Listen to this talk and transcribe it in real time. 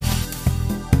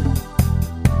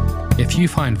If you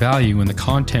find value in the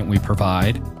content we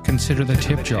provide, consider the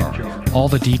tip jar. All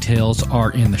the details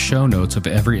are in the show notes of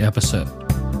every episode.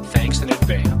 Thanks in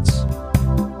advance.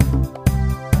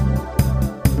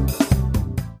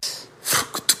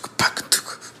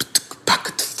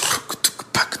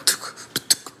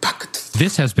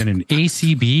 This has been an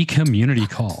ACB community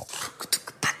call.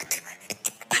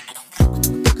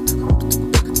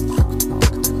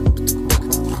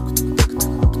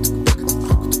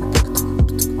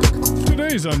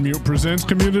 Today's Unmute Presents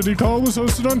Community Call was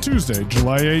hosted on Tuesday,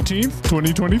 July 18th,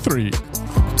 2023.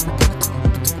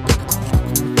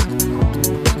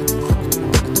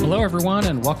 Hello, everyone,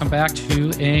 and welcome back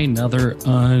to another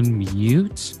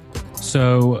Unmute.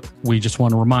 So we just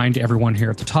want to remind everyone here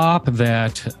at the top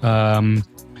that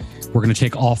we're going to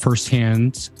take all first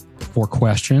hands for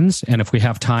questions. And if we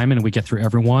have time and we get through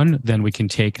everyone, then we can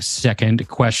take second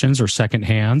questions or second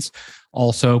hands.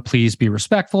 Also, please be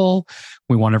respectful.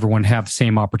 We want everyone to have the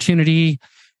same opportunity,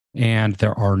 and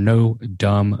there are no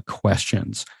dumb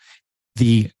questions.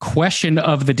 The question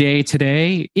of the day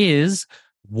today is,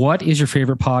 what is your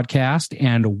favorite podcast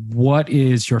and what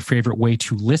is your favorite way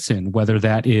to listen, whether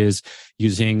that is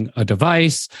using a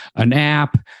device, an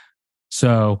app?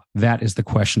 So that is the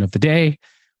question of the day.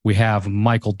 We have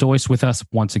Michael Doyce with us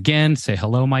once again. Say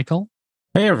hello, Michael.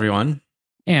 Hey, everyone.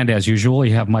 And as usual,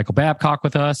 you have Michael Babcock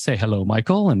with us. Say hello,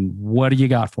 Michael. And what do you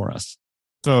got for us?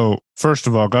 So, first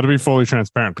of all, got to be fully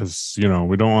transparent because,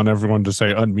 we don't want everyone to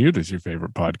say Unmute is your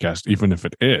favorite podcast, even if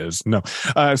it is. No.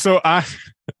 So I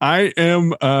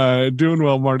am doing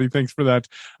well, Marty. Thanks for that.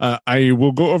 I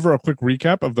will go over a quick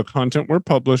recap of the content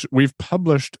we've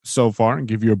published so far and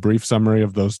give you a brief summary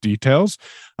of those details.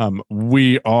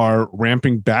 We are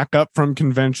ramping back up from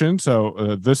convention.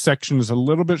 So this section is a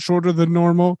little bit shorter than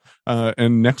normal.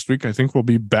 And next week, I think we'll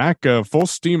be back full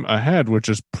steam ahead, which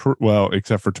is,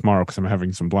 except for tomorrow because I'm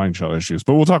having some blind shell issues.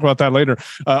 But we'll talk about that later.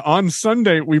 On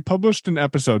Sunday, we published an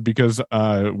episode because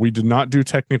we did not do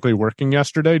Technically Working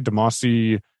yesterday.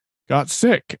 Demasi got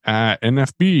sick at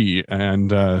NFB,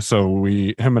 and so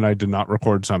him and I did not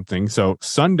record something. So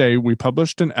Sunday, we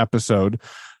published an episode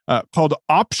called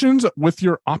Options with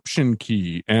Your Option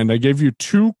Key. And I gave you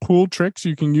two cool tricks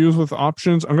you can use with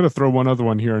options. I'm going to throw one other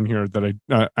one here and here that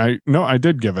I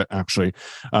did give it, actually.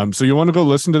 So you want to go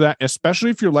listen to that, especially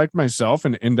if you're like myself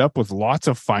and end up with lots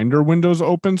of Finder windows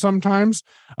open sometimes.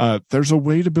 There's a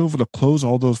way to be able to close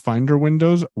all those Finder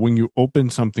windows when you open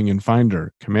something in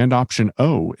Finder. Command Option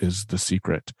O is the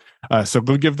secret. So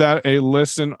go give that a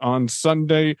listen on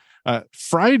Sunday.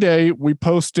 Friday, we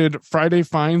posted Friday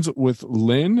Finds with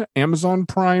Lynn, Amazon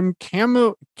Prime,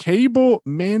 Cable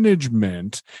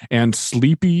Management, and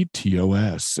Sleepy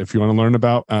TOS. If you want to learn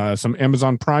about some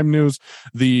Amazon Prime news,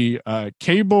 the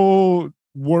cable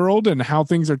world and how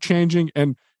things are changing,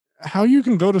 and how you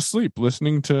can go to sleep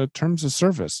listening to Terms of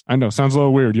Service. I know, sounds a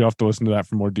little weird. You have to listen to that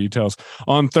for more details.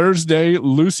 On Thursday,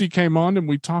 Lucy came on and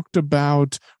we talked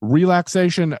about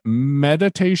relaxation,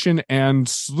 meditation, and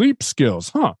sleep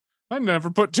skills. I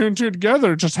never put two and two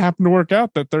together. It just happened to work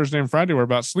out that Thursday and Friday were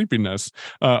about sleepiness.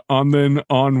 Then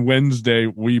on Wednesday,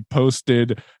 we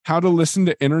posted how to listen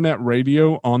to internet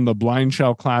radio on the Blind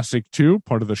Shell Classic 2,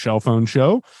 part of the Shell Phone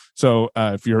Show. So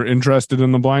if you're interested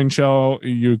in the Blind Shell,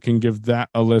 you can give that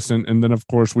a listen. And then, of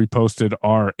course, we posted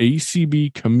our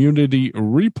ACB community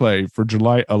replay for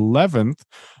July 11th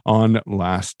on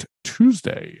last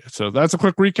Tuesday. So that's a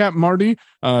quick recap. Marty,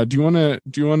 do you want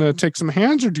to take some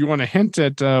hands, or do you want to hint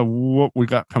at what we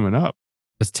got coming up?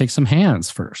 Let's take some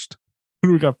hands first. What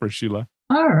do we got for Sheila?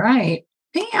 All right,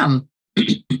 Pam.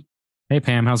 Hey,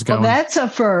 Pam, how's it going? Well, that's a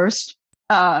first.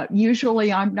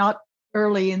 Usually I'm not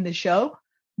early in the show,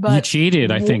 but you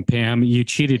cheated, I think, Pam. You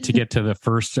cheated to get to the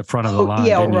front of the line.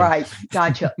 Yeah, right.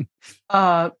 Gotcha.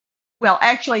 Well,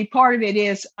 actually, part of it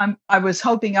is I was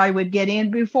hoping I would get in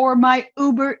before my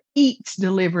Uber Eats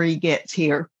delivery gets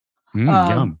here.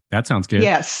 Yum. That sounds good.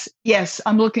 Yes,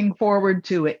 I'm looking forward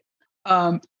to it.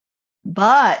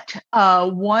 But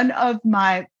one of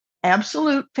my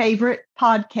absolute favorite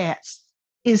podcasts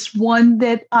is one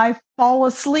that I fall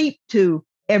asleep to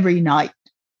every night.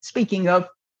 Speaking of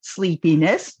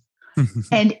sleepiness,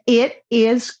 and it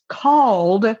is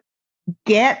called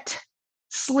Get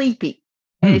Sleepy.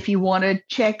 And if you want to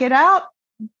check it out,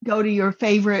 go to your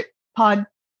favorite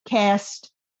podcast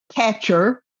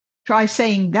catcher. Try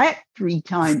saying that 3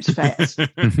 times fast.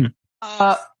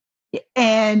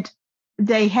 And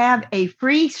they have a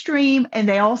free stream, and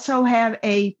they also have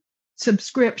a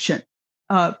subscription,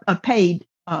 a paid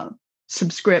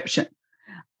subscription.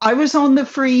 I was on the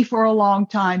free for a long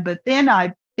time, but then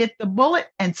I bit the bullet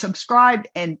and subscribed,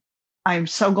 and I'm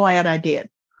so glad I did.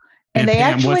 And they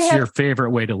Pam, actually what's have your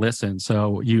favorite way to listen?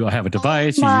 So you have a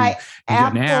device, you my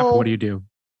got an app. Apple What do you do?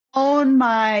 on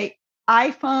my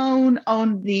iPhone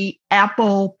on the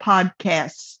Apple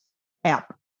Podcasts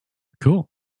app. Cool.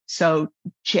 So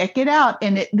check it out.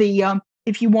 And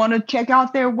if you want to check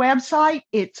out their website,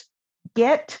 it's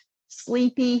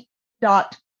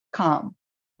getsleepy.com.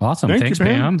 Awesome. Thank Thanks, you,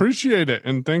 Pam. Pam. Appreciate it.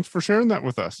 And thanks for sharing that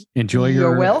with us. Enjoy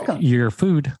You're welcome. your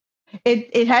food.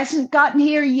 It hasn't gotten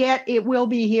here yet. It will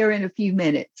be here in a few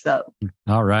minutes. So,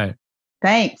 all right.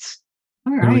 Thanks.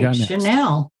 All Who do we got right, next?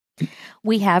 Chanel.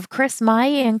 We have Chris Mai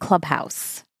in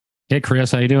Clubhouse. Hey,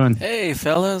 Chris, how you doing? Hey,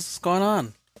 fellas, what's going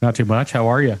on? Not too much. How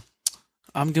are you?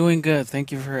 I'm doing good.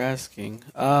 Thank you for asking.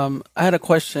 I had a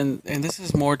question, and this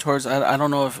is more towards, I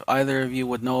don't know if either of you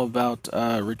would know about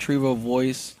retrieval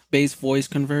voice-based voice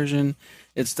conversion.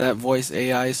 It's that voice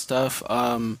AI stuff.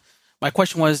 My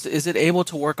question was, is it able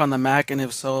to work on the Mac? And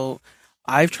if so,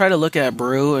 I've tried to look at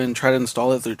Brew and try to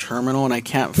install it through Terminal, and I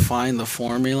can't find the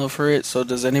formula for it. So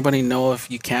does anybody know if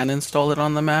you can install it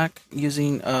on the Mac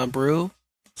using Brew?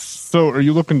 So are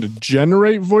you looking to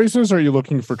generate voices or are you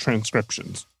looking for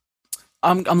transcriptions?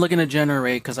 I'm looking to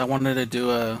generate because I wanted to do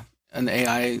an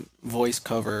AI voice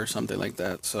cover or something like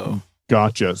that. So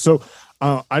Gotcha. So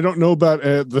I don't know about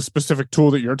the specific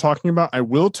tool that you're talking about. I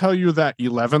will tell you that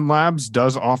 11 Labs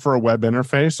does offer a web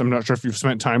interface. I'm not sure if you've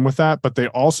spent time with that, but they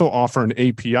also offer an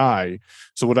API.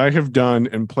 So what I have done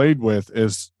and played with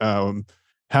is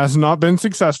has not been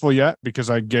successful yet because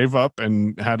I gave up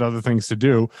and had other things to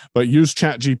do, but use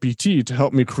ChatGPT to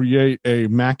help me create a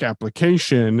Mac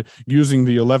application using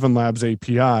the 11 Labs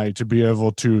API to be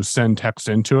able to send text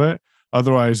into it.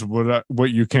 Otherwise,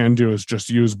 what you can do is just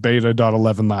use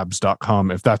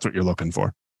beta.11labs.com if that's what you're looking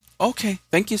for. Okay.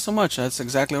 Thank you so much. That's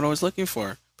exactly what I was looking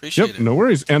for. Appreciate it. No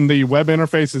worries. And the web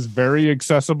interface is very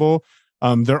accessible.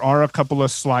 There are a couple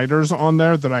of sliders on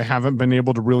there that I haven't been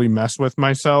able to really mess with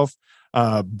myself.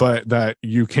 But that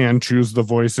you can choose the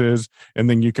voices and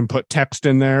then you can put text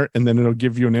in there and then it'll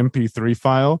give you an MP3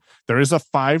 file. There is a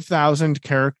 5,000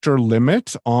 character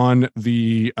limit on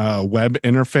the web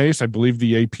interface. I believe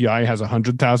the API has a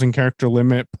 100,000 character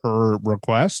limit per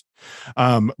request.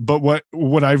 But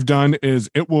what I've done is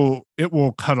it will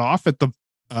cut off at the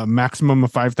maximum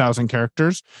of 5,000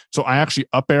 characters. So I actually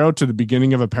up arrow to the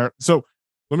beginning of a paragraph. So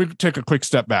let me take a quick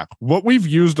step back. What we've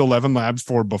used 11 Labs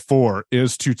for before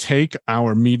is to take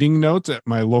our meeting notes at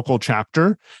my local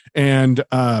chapter and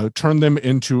turn them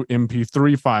into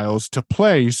MP3 files to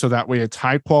play so that way it's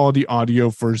high quality audio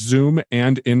for Zoom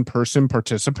and in-person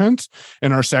participants,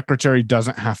 and our secretary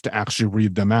doesn't have to actually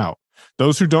read them out.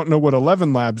 Those who don't know what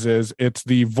 11 Labs is, it's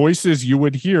the voices you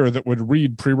would hear that would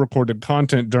read pre-recorded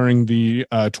content during the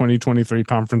 2023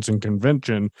 conference and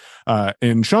convention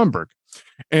in Schaumburg.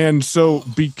 And so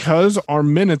because our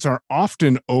minutes are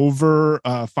often over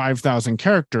 5,000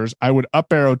 characters, I would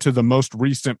up arrow to the most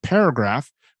recent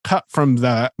paragraph, cut from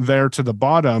there to the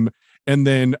bottom, and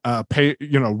then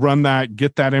run that,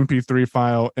 get that MP3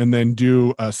 file, and then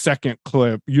do a second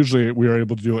clip. Usually we are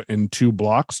able to do it in 2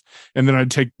 blocks. And then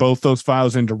I'd take both those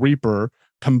files into Reaper,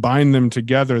 combine them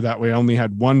together. That way I only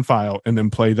had one file, and then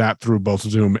play that through both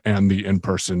Zoom and the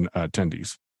in-person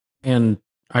attendees. And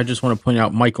I just want to point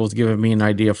out Michael's given me an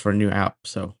idea for a new app.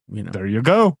 So, there you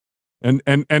go.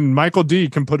 And Michael D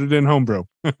can put it in Homebrew.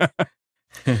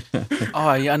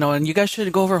 Oh, yeah, no, and you guys should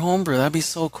go over Homebrew. That'd be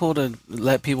so cool to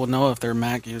let people know if they're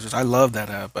Mac users. I love that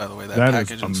app, by the way. That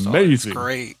package is install amazing. is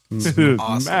great. It It's is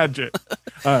awesome. magic.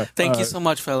 Thank you so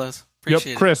much, fellas.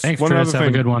 Appreciate Yep, Chris. Thanks, one Chris. other Have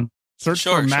thing. a good one. Search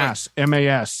for MAS.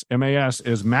 MAS. MAS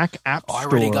is Mac App Store. I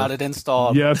already got it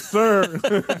installed. Yes, sir.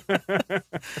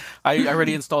 I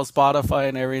already installed Spotify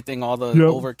and everything, all the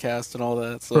Overcast and all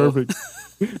that. So. Perfect.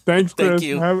 Thanks, Chris. Thank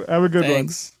you. Have a good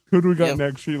Thanks. one. Who do we got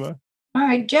next, Sheila? All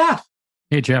right, Jeff.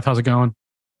 Hey, Jeff. How's it going?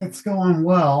 It's going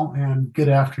well, and good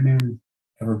afternoon,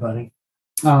 everybody.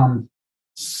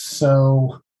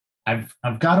 So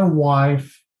I've got a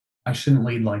wife. I shouldn't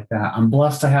lead like that. I'm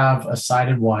blessed to have a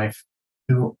sighted wife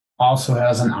who also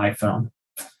has an iPhone,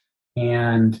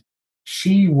 and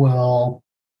she will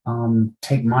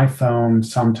take my phone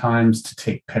sometimes to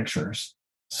take pictures.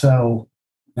 So,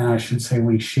 and I should say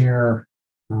we share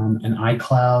an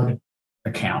iCloud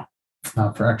account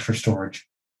for extra storage.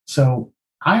 So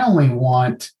I only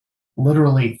want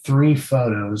literally 3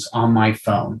 photos on my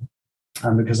phone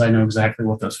because I know exactly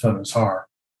what those photos are.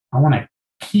 I want to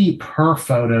keep her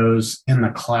photos in the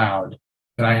cloud,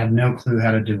 but I have no clue how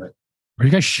to do it. Are you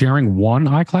guys sharing one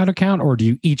iCloud account, or do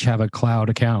you each have a cloud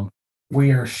account? We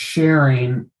are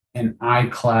sharing an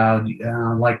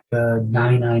iCloud, like the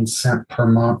 99 cent per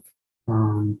month,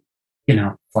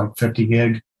 like 50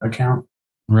 gig account.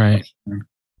 Right.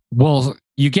 Well,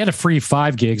 you get a free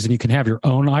 5 gigs and you can have your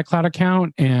own iCloud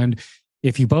account. And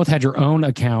if you both had your own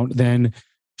account, then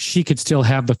she could still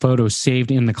have the photos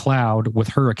saved in the cloud with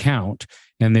her account,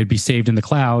 and they'd be saved in the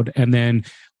cloud. And then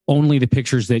only the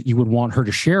pictures that you would want her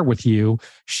to share with you,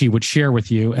 she would share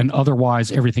with you. And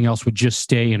otherwise, everything else would just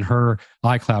stay in her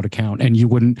iCloud account. And you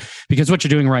wouldn't, because what you're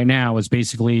doing right now is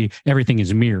basically everything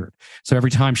is mirrored. So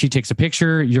every time she takes a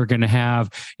picture, you're going to have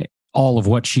all of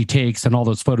what she takes, and all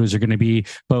those photos are going to be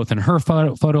both in her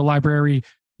photo library,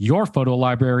 your photo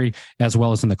library, as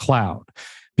well as in the cloud,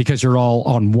 because you're all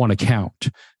on one account.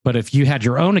 But if you had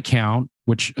your own account,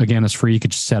 which again is free, you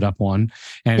could just set up one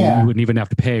and you wouldn't even have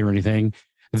to pay or anything,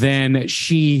 then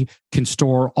she can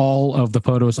store all of the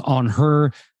photos on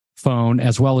her phone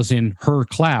as well as in her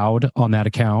cloud on that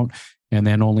account, and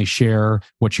then only share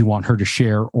what you want her to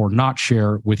share or not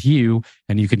share with you.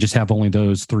 And you can just have only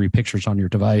those 3 pictures on your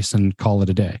device and call it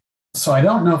a day. So I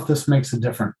don't know if this makes a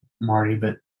difference, Marty,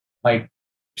 but like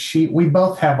we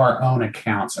both have our own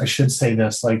accounts. I should say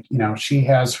this, like, she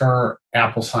has her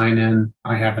Apple sign in.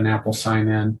 I have an Apple sign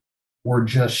in. We're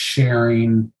just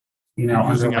sharing,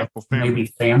 under like maybe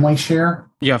family share.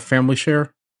 Yeah. Family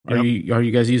share. Are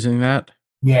you guys using that?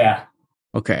 Yeah.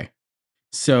 Okay.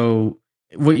 So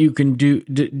what you can do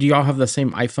y'all have the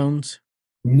same iPhones?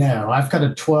 No, I've got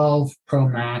a 12 Pro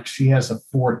Max. She has a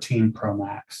 14 Pro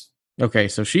Max. Okay,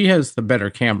 so she has the better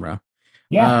camera.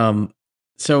 Yeah.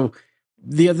 So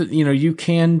the other, you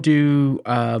can do,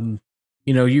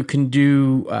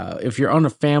 if you're on a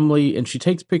family and she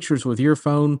takes pictures with your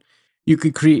phone, you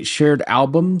could create shared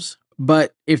albums.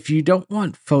 But if you don't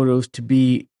want photos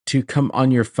to come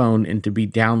on your phone and to be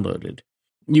downloaded,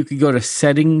 you could go to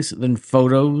settings, then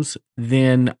photos,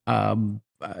 then I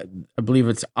believe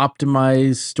it's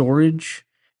optimize storage.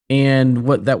 And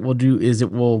what that will do is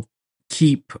it will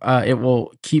keep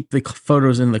the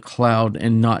photos in the cloud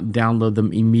and not download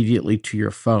them immediately to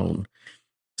your phone.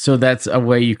 So that's a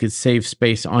way you could save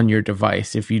space on your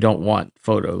device if you don't want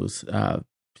photos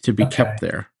to be kept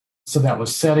there. So that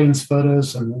was settings,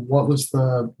 photos, and what was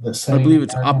the setting? I believe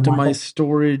it's optimize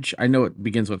storage. I know it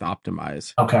begins with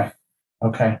optimize. Okay,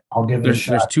 I'll give it a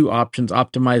shot. There's 2 options: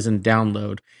 optimize and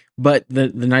download. But the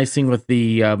nice thing with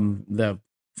the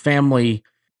family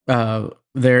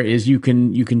there is you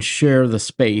can share the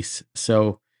space.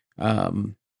 So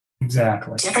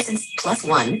exactly. Jefferson's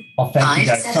 +1. Oh, thank you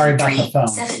guys. Sorry about the phone.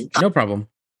 7. No problem.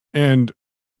 And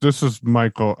this is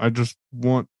Michael. I just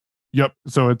want. Yep.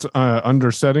 So it's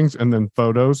under settings and then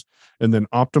photos and then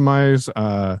optimize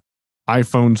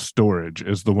iPhone storage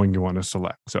is the one you want to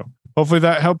select. So hopefully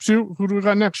that helps you. Who do we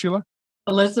got next, Sheila?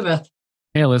 Elizabeth.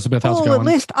 Hey, Elizabeth, how's it going? At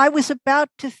least I was about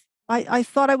to. I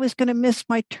thought I was going to miss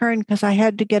my turn because I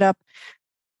had to get up.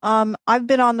 I've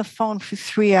been on the phone for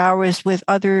 3 hours with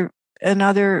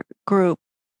another group,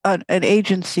 an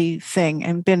agency thing,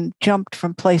 and been jumped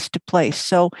from place to place.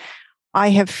 So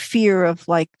I have fear of,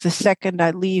 like, the second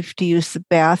I leave to use the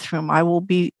bathroom, I will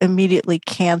be immediately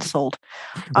canceled.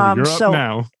 Well, you're up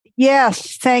now.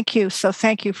 Yes, thank you. So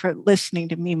thank you for listening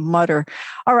to me mutter.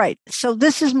 All right. So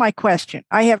this is my question.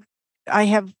 I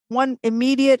have one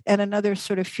immediate and another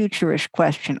sort of futurish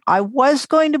question. I have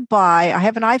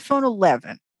an iPhone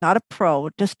 11, not a Pro,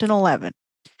 just an 11.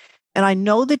 And I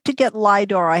know that to get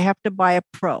LiDAR, I have to buy a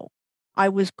Pro. I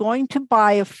was going to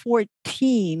buy a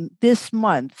 14 this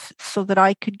month so that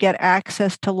I could get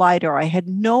access to LiDAR. I had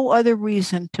no other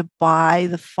reason to buy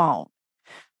the phone.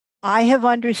 I have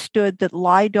understood that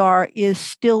LiDAR is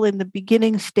still in the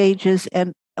beginning stages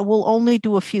and will only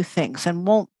do a few things and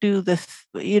won't do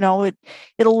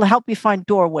it'll help you find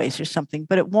doorways or something,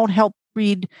 but it won't help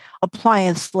read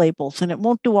appliance labels, and it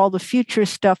won't do all the future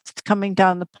stuff that's coming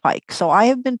down the pike. So I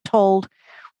have been told,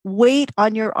 wait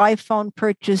on your iPhone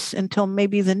purchase until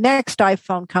maybe the next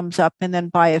iPhone comes up and then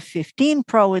buy a 15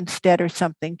 Pro instead or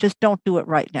something. Just don't do it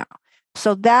right now.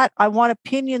 So that I want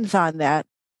opinions on that.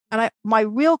 And my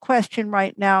real question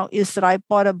right now is that I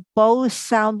bought a Bose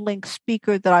SoundLink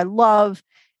speaker that I love,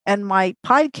 and my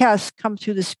podcasts come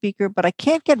through the speaker, but I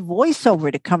can't get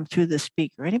voiceover to come through the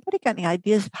speaker. Anybody got any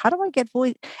ideas? How do I get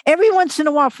voice? Every once in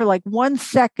a while, for like 1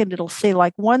 second, it'll say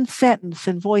like one sentence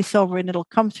in voiceover, and it'll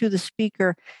come through the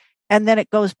speaker. And then it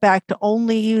goes back to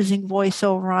only using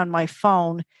voiceover on my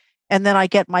phone. And then I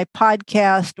get my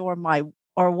podcast or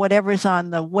whatever's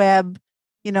on the web.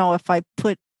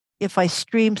 If I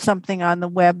stream something on the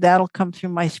web, that'll come through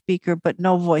my speaker, but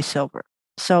no voiceover.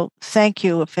 So thank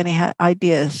you if any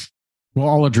ideas. Well,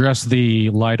 I'll address the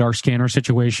LiDAR scanner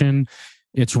situation.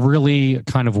 It's really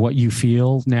kind of what you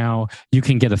feel. Now, you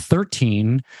can get a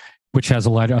 13, which has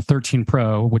a 13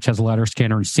 Pro, which has a LiDAR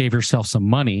scanner, and save yourself some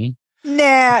money.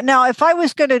 Nah, now if I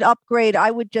was going to upgrade,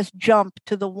 I would just jump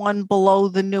to the one below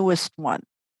the newest one.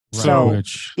 Right, So,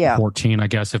 which yeah. 14, I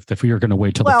guess, if we are going to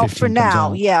wait till the 15 for now, comes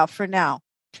out. yeah, for now.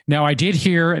 Now, I did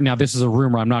hear, now this is a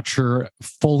rumor, I'm not sure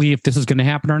fully if this is going to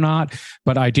happen or not,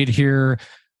 but I did hear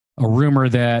a rumor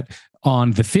that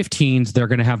on the 15s, they're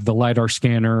going to have the LiDAR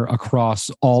scanner across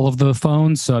all of the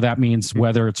phones. So that means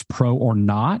whether it's Pro or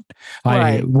not.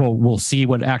 Right. We'll see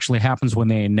what actually happens when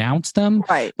they announce them.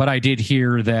 Right. But I did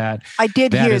hear that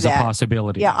that is a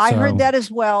possibility. Yeah, I heard that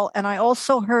as well. And I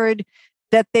also heard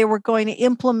that they were going to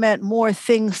implement more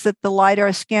things that the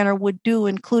LiDAR scanner would do,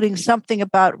 including something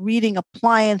about reading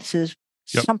appliances,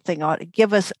 something ought to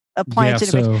give us appliance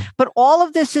information. But all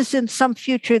of this is in some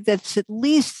future that's at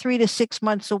least 3 to 6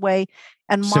 months away.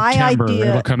 And my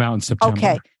idea, it'll come out in September.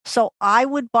 Okay, so I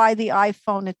would buy the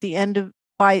iPhone at the end of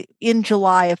in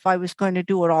July if I was going to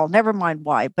do it all. Never mind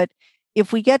why, but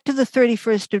if we get to the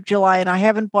 31st of July and I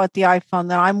haven't bought the iPhone,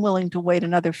 then I'm willing to wait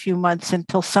another few months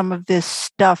until some of this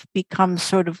stuff becomes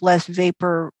sort of less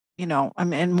vapor,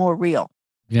 and more real.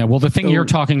 Yeah, well, the thing you're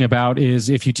talking about is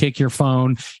if you take your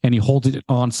phone and you hold it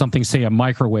on something, say a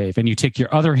microwave, and you take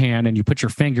your other hand and you put your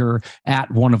finger at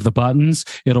one of the buttons,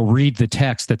 it'll read the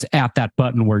text that's at that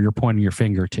button where you're pointing your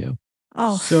finger to.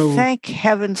 Oh, so thank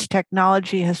heavens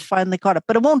technology has finally caught up,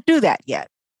 but it won't do that yet.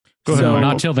 Go ahead.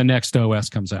 Not until the next OS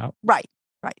comes out. Right.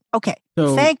 Okay.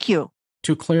 So thank you.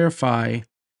 To clarify,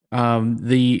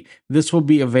 this will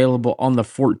be available on the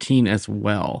 14 as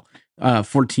well,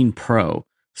 14 Pro.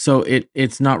 So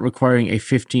it's not requiring a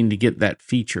 15 to get that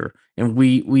feature. And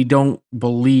we don't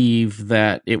believe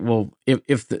that it will,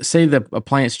 if say the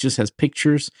appliance just has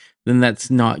pictures, then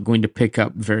that's not going to pick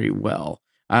up very well.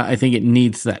 I think it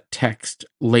needs that text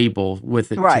label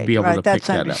with it to be able to pick that up. That's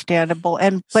understandable.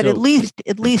 But at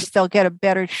least they'll get a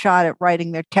better shot at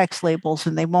writing their text labels,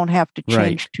 and they won't have to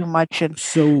change too much. And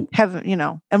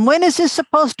And when is this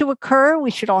supposed to occur? We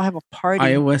should all have a party.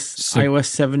 iOS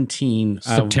 17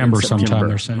 September sometime.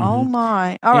 They're saying. Oh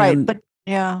my! All right, but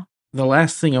yeah. The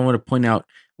last thing I want to point out,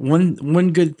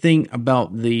 one good thing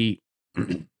about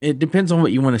it depends on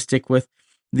what you want to stick with.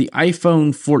 The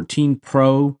iPhone 14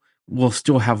 Pro will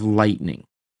still have the lightning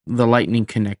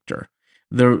connector.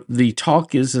 The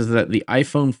talk is that the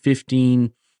iPhone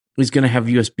 15 is going to have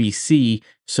USB-C,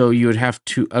 so you would have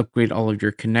to upgrade all of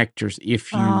your connectors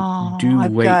if you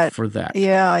wait for that.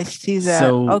 Yeah, I see that.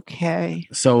 So, okay.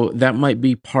 So that might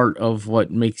be part of what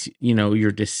makes,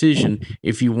 your decision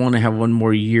if you want to have one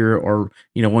more year or,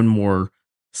 one more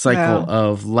cycle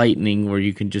of lightning where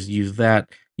you can just use that.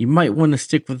 You might want to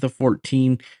stick with the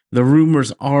 14. The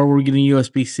rumors are we're getting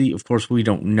USB-C. Of course, we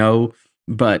don't know,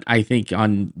 but I think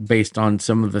based on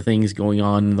some of the things going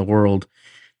on in the world,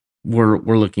 we're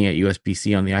looking at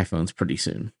USB-C on the iPhones pretty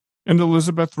soon. And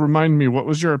Elizabeth, remind me, what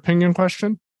was your opinion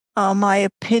question? My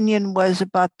opinion was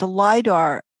about the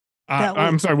LiDAR.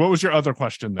 I'm sorry, what was your other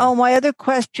question then? Oh, my other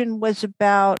question was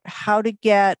about how to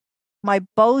get my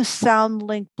Bose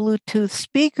SoundLink Bluetooth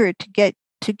speaker to get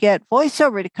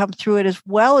voiceover to come through it as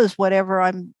well as whatever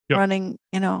I'm running,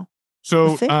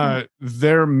 So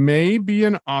there may be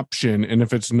an option, and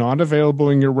if it's not available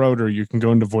in your router, you can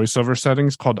go into voiceover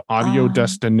settings called audio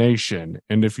destination.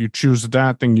 And if you choose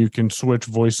that, then you can switch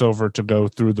voiceover to go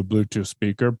through the Bluetooth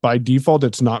speaker. By default,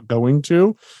 it's not going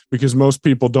to, because most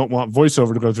people don't want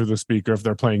voiceover to go through the speaker if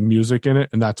they're playing music in it,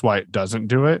 and that's why it doesn't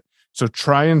do it. So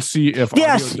try and see if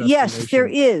yes, there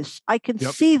is. I can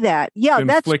see that. Yeah,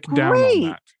 that's great.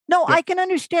 That. No, I can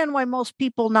understand why most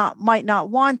people might not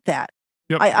want that.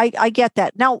 Yep. I get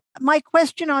that. Now, my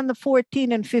question on the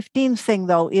 14 and 15 thing,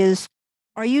 though, is,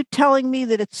 are you telling me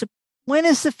that when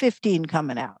is the 15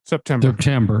 coming out?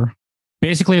 September.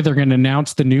 Basically, they're going to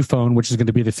announce the new phone, which is going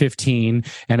to be the 15,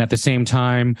 and at the same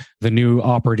time, the new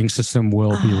operating system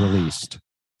will be released.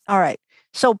 All right.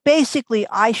 So basically,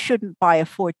 I shouldn't buy a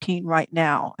 14 right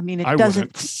now. I mean, it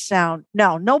doesn't sound.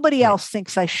 No, nobody else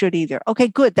thinks I should either. Okay,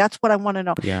 good. That's what I want to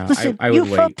know. Yeah, listen, I would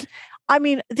wait. I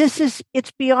mean,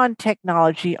 it's beyond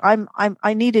technology.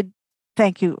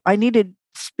 Thank you. I needed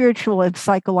spiritual and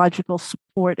psychological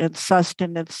support and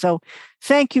sustenance. So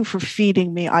thank you for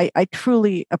feeding me. I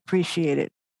truly appreciate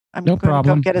it. I'm no going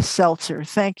problem. to go get a seltzer.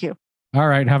 Thank you. All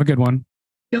right. Have a good one.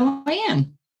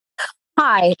 Joanne.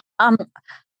 Hi.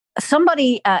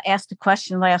 Somebody asked a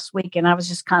question last week, and I was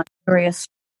just kind of curious.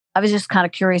 I was just kind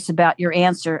of curious about your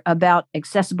answer about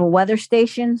accessible weather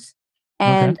stations.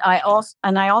 And I also,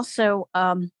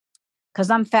 because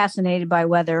I'm fascinated by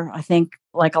weather, I think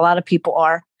like a lot of people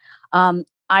are.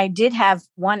 I did have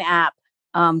one app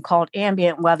called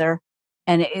Ambient Weather,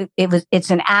 and it's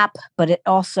an app, but it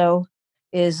also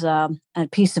is a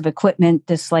piece of equipment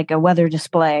that's like a weather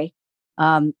display.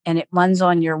 and it runs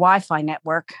on your Wi-Fi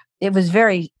network. It was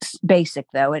very basic,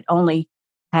 though. It only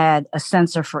had a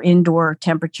sensor for indoor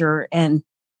temperature and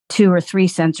 2 or 3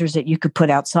 sensors that you could put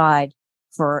outside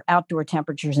for outdoor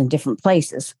temperatures in different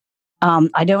places.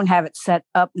 I don't have it set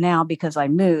up now because I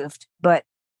moved, but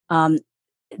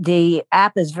the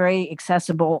app is very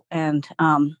accessible, and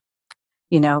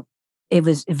it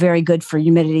was very good for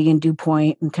humidity and dew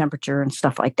point and temperature and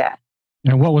stuff like that.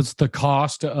 And what was the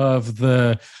cost of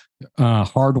the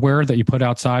hardware that you put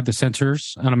outside, the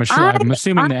sensors? And I'm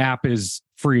assuming the app is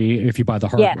free if you buy the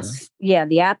hardware. Yes, yeah,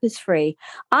 the app is free.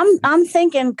 I'm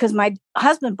thinking, because my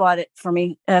husband bought it for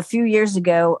me a few years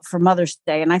ago for Mother's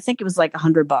Day, and I think it was like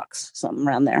 $100, something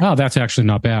around there. Oh, that's actually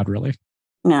not bad, really.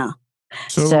 No.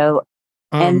 So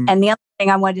and the other thing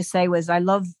I wanted to say was I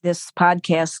love this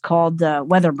podcast called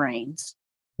Weather Brains.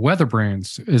 Weather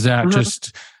Brains, is that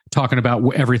just talking about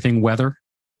everything weather?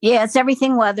 Yeah, it's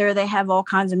everything weather. They have all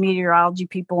kinds of meteorology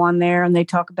people on there, and they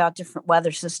talk about different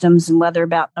weather systems and weather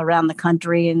about around the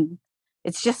country. And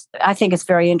it's just, I think it's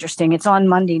very interesting. It's on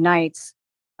Monday nights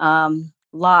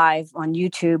live on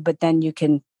YouTube, but then you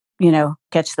can,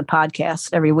 catch the podcast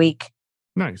every week.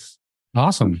 Nice.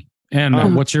 Awesome.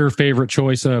 And what's your favorite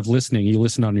choice of listening? You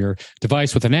listen on your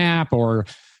device with an app, or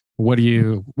what's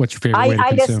your favorite way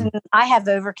to consume? I have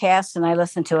Overcast, and I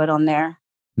listen to it on there.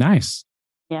 Nice.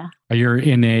 Yeah. You're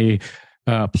in a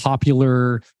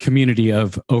popular community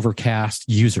of Overcast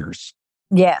users.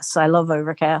 Yes, I love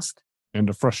Overcast. And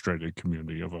a frustrated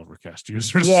community of Overcast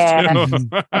users. Yeah,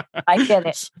 I get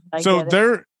it.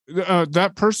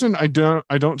 That person, I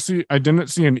didn't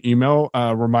see an email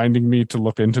reminding me to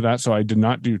look into that, so I did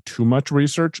not do too much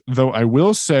research. Though I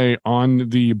will say, on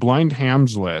the blind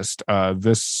hams list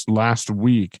this last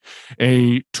week,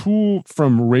 a tool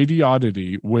from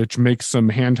Radioddity, which makes some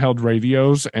handheld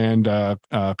radios and a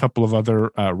couple of other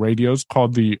radios,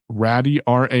 called the Raddy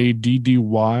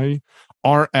RADDY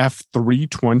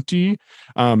RF320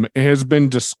 has been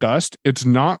discussed. It's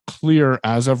not clear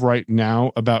as of right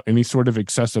now about any sort of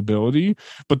accessibility,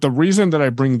 but the reason that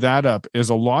I bring that up is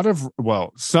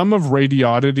some of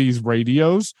Radioddity's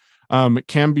radios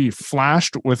can be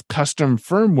flashed with custom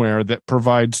firmware that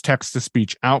provides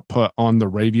text-to-speech output on the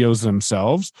radios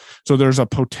themselves. So there's a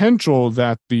potential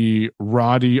that the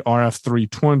Raddy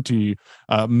RF320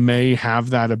 may have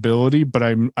that ability, but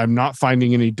I'm not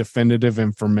finding any definitive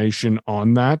information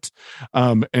on that.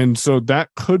 And so that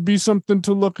could be something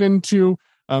to look into.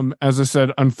 As I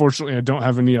said, unfortunately, I don't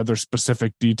have any other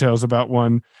specific details about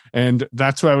one. And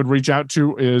that's who I would reach out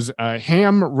to is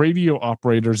ham radio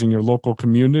operators in your local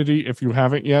community, if you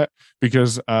haven't yet,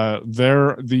 because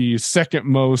they're the second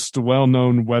most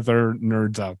well-known weather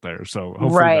nerds out there. So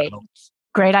hopefully that helps.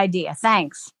 Great idea.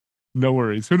 Thanks. No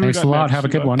worries. Thanks a lot. Have a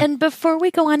good one. And before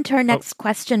we go on to our next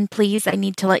question, please, I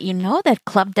need to let you know that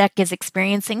Club Deck is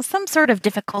experiencing some sort of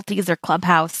difficulties or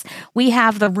Clubhouse. We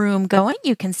have the room going.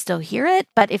 You can still hear it.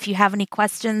 But if you have any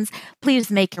questions, please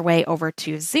make your way over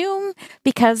to Zoom,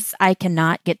 because I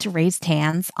cannot get to raised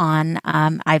hands on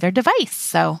either device.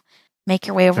 So make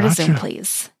your way over to Zoom,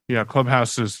 please. Yeah,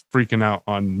 Clubhouse is freaking out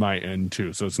on my end,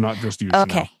 too. So it's not just you.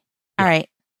 Okay. All right.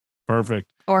 Perfect.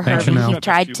 Or Herbie, he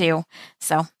tried to.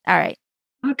 So, all right.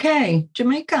 Okay,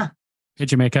 Jamaica. Hey,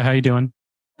 Jamaica, how you doing?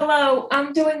 Hello,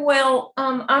 I'm doing well.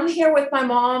 I'm here with my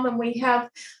mom, and I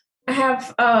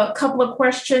have a couple of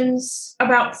questions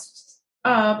about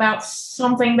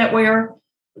something that we're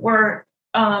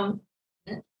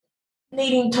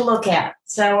needing to look at.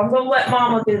 So I'm going to let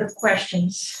Mama do the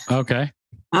questions. Okay.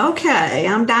 Okay,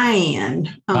 I'm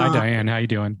Diane. Hi, Diane. How you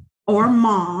doing? Or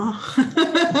Ma.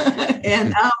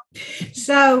 And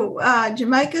so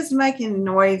Jamaica's making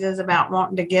noises about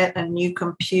wanting to get a new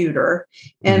computer.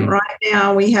 And right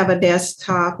now we have a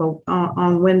desktop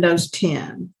on Windows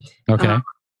 10. Okay.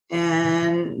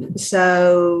 And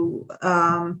so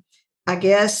I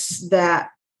guess that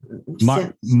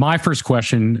my first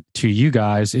question to you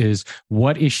guys is,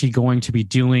 what is she going to be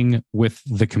doing with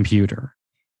the computer?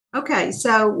 Okay,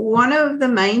 so one of the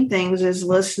main things is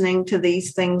listening to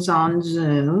these things on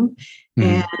Zoom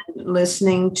and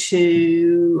listening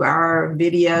to our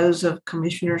videos of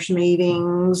commissioners'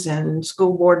 meetings and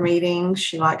school board meetings.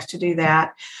 She likes to do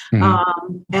that.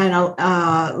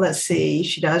 Let's see,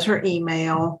 she does her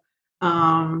email.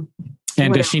 And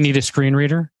does she need a screen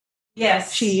reader?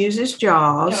 Yes. She uses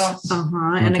JAWS.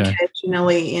 And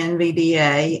occasionally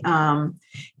NVDA.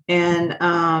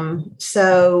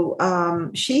 So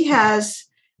she has,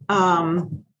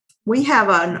 we have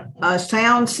a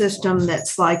sound system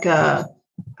that's like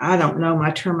I don't know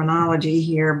my terminology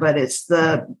here, but it's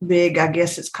the big, I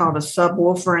guess it's called a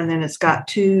subwoofer. And then it's got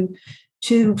two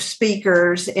two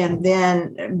speakers, and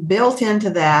then built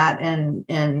into that,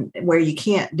 and where you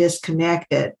can't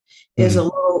disconnect it, is a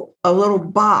little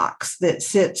box that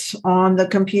sits on the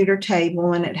computer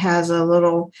table, and it has a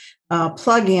little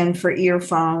plug-in for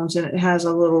earphones, and it has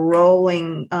a little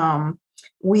rolling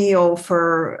wheel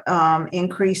for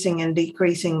increasing and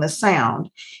decreasing the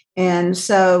sound. And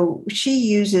so she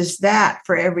uses that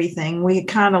for everything. We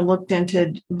kind of looked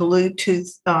into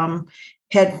Bluetooth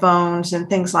headphones and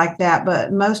things like that,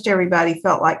 but most everybody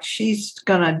felt like she's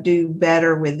going to do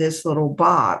better with this little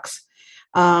box.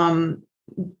 And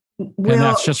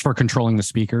that's just for controlling the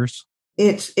speakers?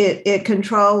 It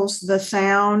controls the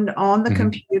sound on the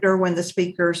computer when the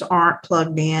speakers aren't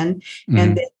plugged in.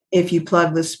 And then if you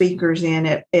plug the speakers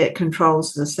in, it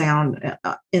controls the sound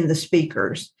in the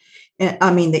speakers.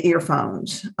 I mean, the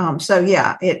earphones. So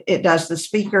yeah, it does the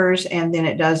speakers, and then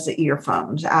it does the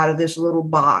earphones out of this little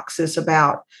box. It's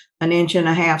about 1.5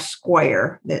 inches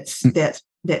square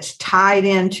that's tied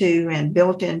into and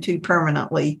built into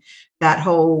permanently that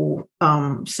whole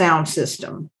sound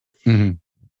system. Mm-hmm.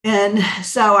 And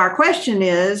so our question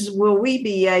is, will we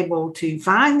be able to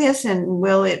find this, and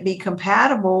will it be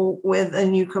compatible with a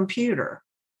new computer?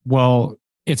 Well,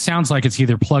 it sounds like it's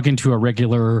either plug into a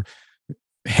regular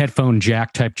headphone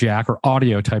jack or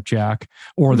audio type jack,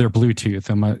 or their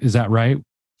Bluetooth. Is that right?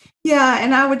 Yeah.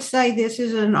 And I would say this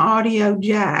is an audio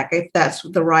jack, if that's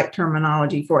the right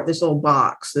terminology for it. This little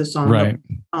box that's on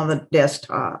the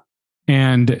desktop.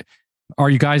 And are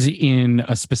you guys in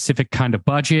a specific kind of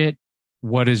budget?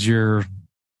 What is your...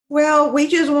 Well, we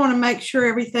just want to make sure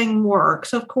everything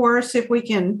works. Of course, if we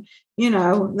can,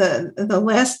 the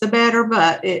less the better,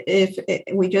 but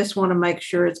we just want to make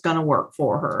sure it's going to work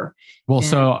for her. Well,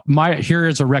 so here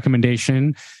is a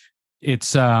recommendation.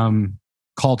 It's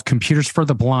called Computers for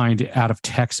the Blind out of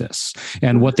Texas.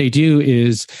 And what they do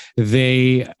is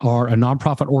they are a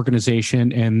nonprofit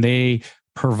organization, and they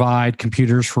provide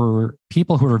computers for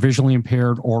people who are visually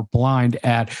impaired or blind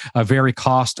at a very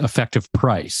cost-effective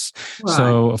price. Right.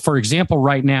 So, for example,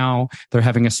 right now, they're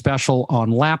having a special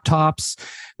on laptops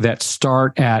that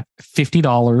start at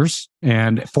 $50.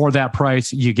 And for that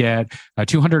price, you get a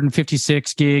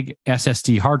 256 gig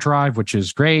SSD hard drive, which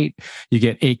is great. You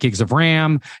get 8 gigs of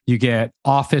RAM. You get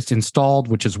Office installed,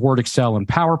 which is Word, Excel, and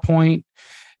PowerPoint.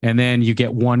 And then you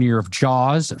get 1 year of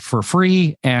JAWS for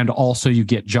free, and also you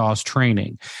get JAWS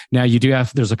training. Now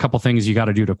there's a couple things you got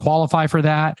to do to qualify for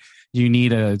that. You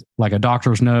need a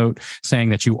doctor's note saying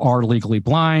that you are legally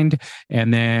blind.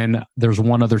 And then there's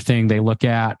one other thing they look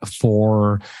at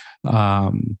for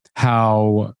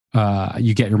how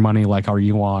you get your money. Like, are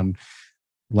you on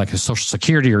like a Social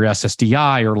Security or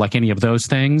SSDI or like any of those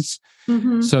things?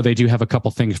 Mm-hmm. So they do have a couple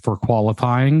things for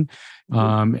qualifying.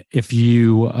 If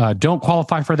you don't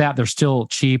qualify for that, they're still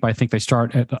cheap. I think they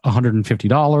start at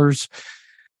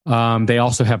 $150. They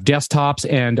also have desktops,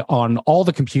 and on all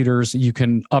the computers, you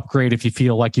can upgrade if you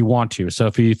feel like you want to. So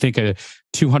if you think a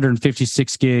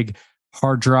 256 gig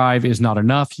hard drive is not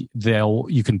enough,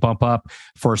 you can bump up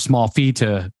for a small fee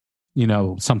to,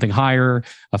 something higher,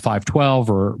 a 512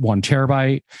 or 1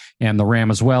 terabyte, and the RAM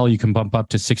as well. You can bump up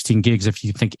to 16 gigs if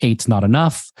you think 8's not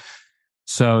enough.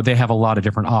 So they have a lot of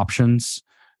different options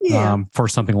for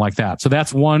something like that. So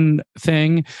that's one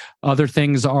thing. Other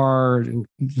things are,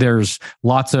 there's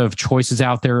lots of choices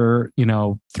out there,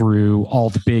 through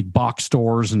all the big box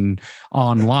stores and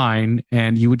online.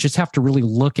 And you would just have to really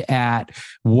look at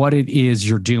what it is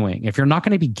you're doing. If you're not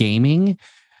going to be gaming,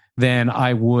 then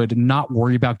I would not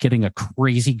worry about getting a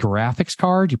crazy graphics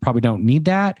card. You probably don't need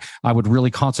that. I would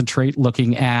really concentrate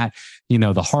looking at,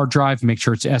 the hard drive, make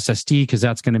sure it's SSD, because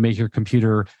that's going to make your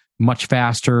computer much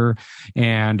faster.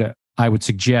 And I would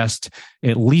suggest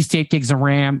at least 8 gigs of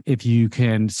RAM. If you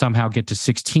can somehow get to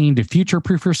 16 to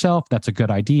future-proof yourself, that's a good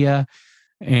idea.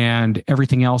 And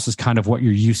everything else is kind of what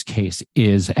your use case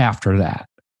is after that.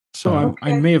 So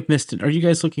I may have missed it. Are you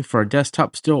guys looking for a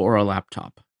desktop still or a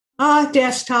laptop?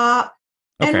 Desktop.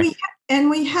 Okay. And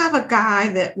we have a guy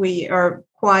that we are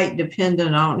quite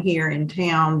dependent on here in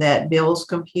town that builds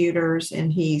computers,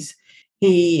 and he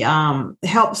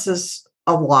helps us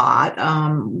a lot.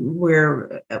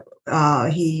 Where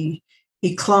he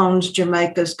clones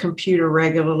Jamaica's computer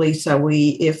regularly, so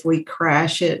if we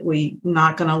crash it, we're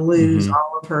not going to lose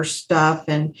all of her stuff.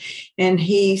 And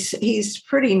he's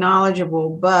pretty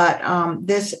knowledgeable. But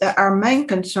our main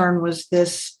concern was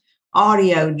this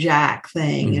audio jack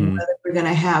thing, and whether we're going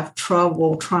to have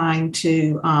trouble trying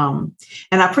to,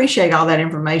 and I appreciate all that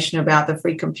information about the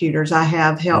free computers. I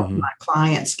have helped my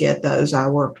clients get those. I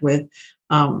worked with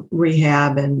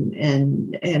rehab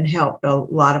and helped a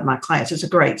lot of my clients. It's a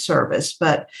great service,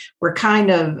 but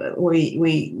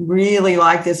we really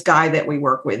like this guy that we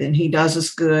work with, and he does us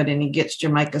good, and he gets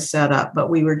Jamaica set up. But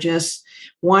we were just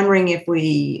wondering if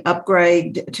we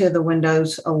upgrade to the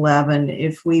Windows 11,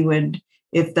 if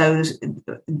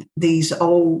these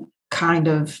old kind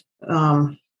of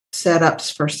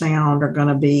setups for sound are going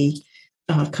to be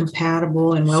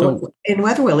compatible, and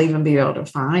whether we'll even be able to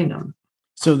find them.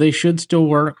 So they should still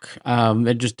work.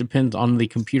 It just depends on the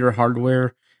computer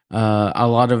hardware. A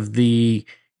lot of the,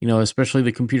 especially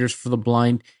the computers for the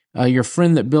blind, your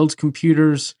friend that builds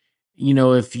computers,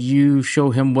 if you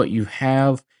show him what you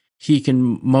have, he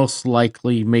can most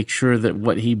likely make sure that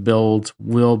what he builds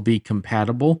will be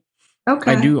compatible.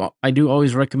 Okay. I do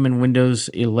always recommend Windows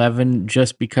 11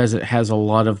 just because it has a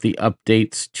lot of the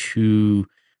updates to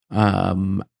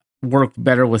work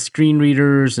better with screen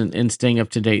readers and staying up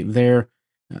to date there.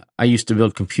 I used to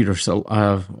build computers a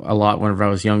lot whenever I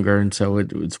was younger, and so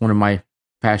it's one of my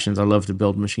passions. I love to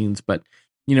build machines, but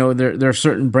there are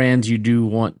certain brands you do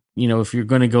want. If you're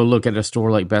going to go look at a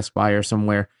store like Best Buy or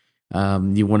somewhere,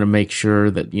 you want to make sure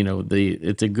that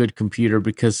it's a good computer,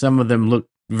 because some of them look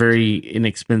very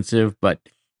inexpensive, but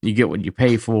you get what you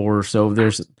pay for. So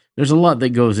there's a lot that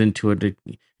goes into it.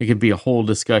 It could be a whole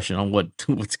discussion on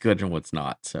what's good and what's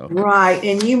not. So right,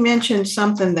 and you mentioned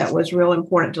something that was real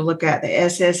important to look at, the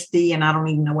SSD, and I don't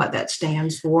even know what that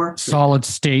stands for. Solid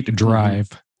state drive.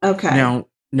 Okay.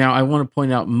 Now I want to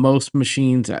point out, most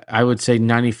machines, I would say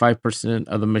 95%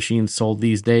 of the machines sold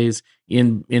these days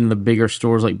in the bigger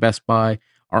stores like Best Buy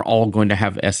are all going to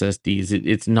have SSDs.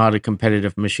 It's not a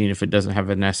competitive machine if it doesn't have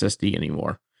an SSD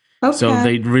anymore. Okay. So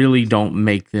they really don't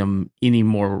make them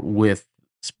anymore with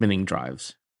spinning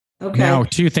drives. Okay. Now,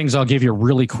 two things I'll give you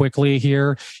really quickly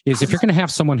here is, if you're going to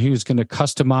have someone who's going to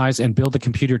customize and build the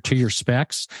computer to your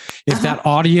specs, if that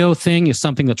audio thing is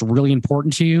something that's really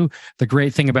important to you, the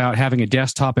great thing about having a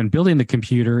desktop and building the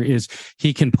computer is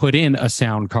he can put in a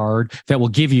sound card that will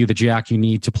give you the jack you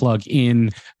need to plug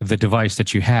in the device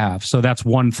that you have. So that's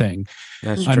one thing.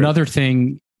 That's true. Another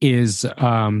thing is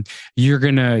you're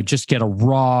going to just get a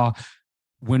raw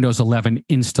Windows 11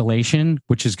 installation,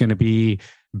 which is going to be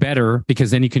better,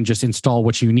 because then you can just install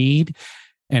what you need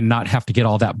and not have to get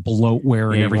all that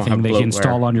bloatware and everything they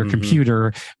install on your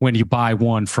computer when you buy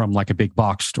one from like a big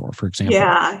box store, for example.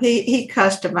 Yeah, he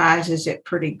customizes it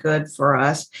pretty good for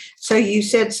us. So you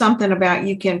said something about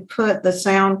you can put the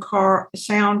sound card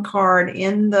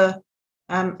in the.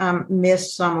 I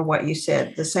missed some of what you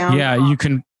said. The sound. Yeah, card. you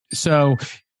can. So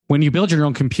when you build your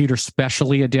own computer,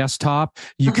 especially a desktop,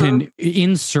 you can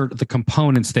insert the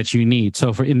components that you need.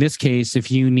 So in this case, if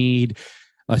you need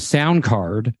a sound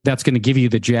card, that's going to give you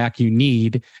the jack you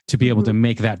need to be able to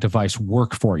make that device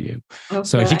work for you. Okay.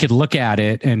 So he could look at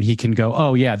it and he can go,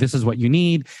 oh yeah, this is what you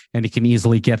need. And he can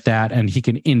easily get that, and he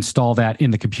can install that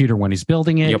in the computer when he's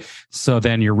building it. Yep. So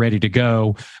then you're ready to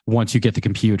go once you get the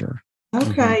computer.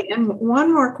 Okay. And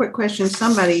one more quick question.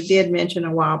 Somebody did mention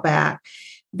a while back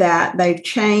that they've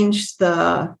changed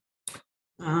the,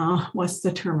 what's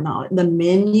the terminology? The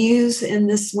menus in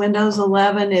this Windows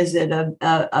 11. Is it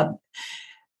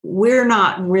we're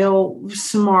not real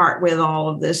smart with all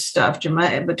of this stuff.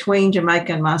 Between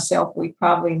Jamaica and myself, we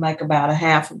probably make about a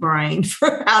half a brain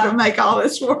for how to make all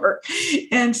this work.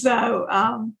 And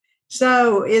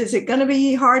so is it going to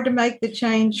be hard to make the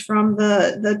change from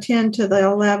the 10 to the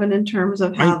 11 in terms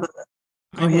of how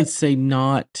I would say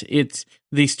not.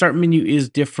 The start menu is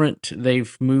different.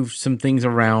 They've moved some things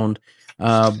around,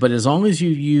 but as long as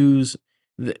you use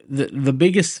the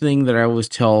biggest thing that I always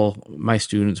tell my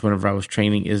students whenever I was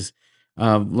training is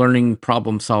learning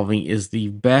problem solving is the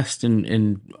best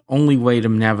and only way to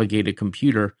navigate a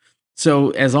computer.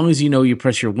 So as long as you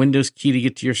press your Windows key to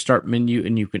get to your start menu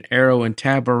and you can arrow and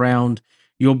tab around,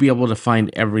 you'll be able to find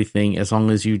everything, as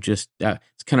long as you just,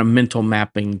 it's kind of mental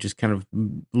mapping, just kind of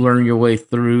learn your way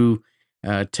through,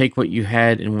 take what you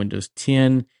had in Windows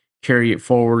 10, carry it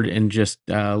forward, and just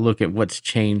look at what's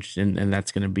changed, and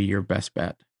that's going to be your best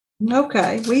bet.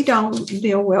 Okay. We don't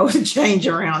deal well with change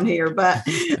around here, but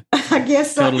I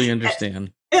guess totally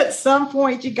understand. At some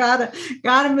point you gotta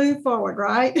move forward,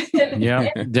 right?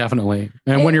 Yeah, definitely.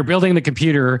 And when you're building the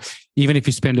computer, even if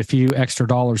you spend a few extra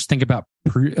dollars, think about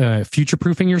future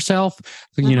proofing yourself,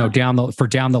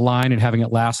 down the line and having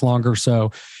it last longer.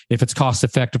 So if it's cost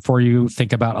effective for you,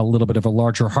 think about a little bit of a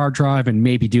larger hard drive and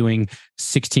maybe doing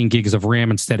 16 gigs of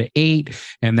RAM instead of 8.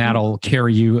 And that'll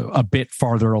carry you a bit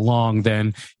farther along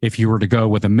than if you were to go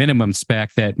with a minimum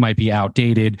spec that might be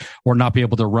outdated or not be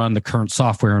able to run the current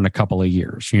software in a couple of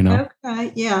years,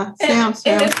 Okay. Yeah. Sounds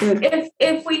good.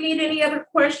 If we need any other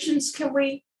questions, can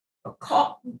we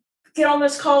get on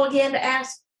this call again to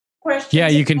ask questions? Yeah,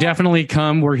 you can definitely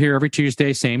come. We're here every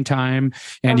Tuesday, same time.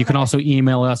 And you can also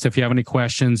email us if you have any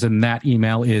questions. And that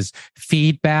email is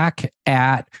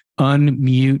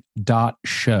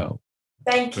feedback@unmute.show.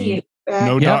 Thank you.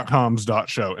 No .coms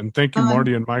 .show. And thank you,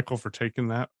 Marty and Michael, for taking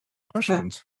that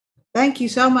questions. Thank you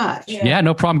so much. Yeah,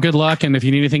 no problem. Good luck. And if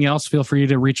you need anything else, feel free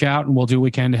to reach out and we'll do what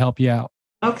we can to help you out.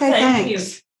 Okay, Thank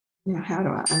thanks. Now, how do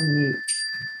I unmute?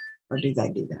 Or do they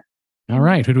do that? All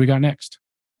right. Who do we got next?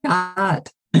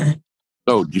 Scott.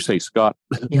 Oh, did you say Scott?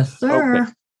 Yes, sir.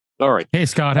 Okay. All right. Hey,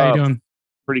 Scott. How you doing?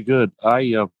 Pretty good.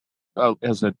 I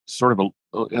as a sort of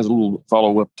as a little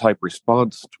follow-up type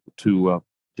response to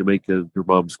Jamaica, your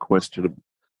mom's question,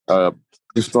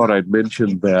 just thought I'd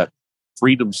mention that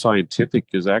Freedom Scientific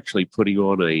is actually putting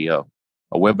on a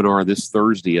webinar this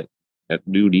Thursday at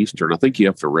noon Eastern. I think you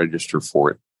have to register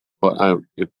for it, but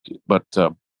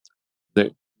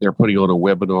they're putting on a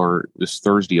webinar this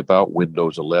Thursday about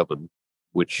Windows 11,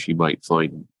 which you might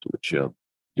find,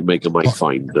 Jamaica might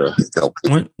find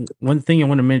helpful. One thing I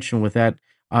want to mention with that,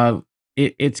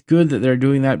 it's good that they're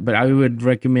doing that, but I would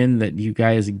recommend that you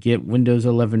guys get Windows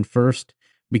 11 first,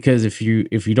 because if you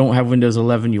don't have Windows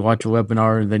 11, you watch a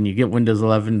webinar, and then you get Windows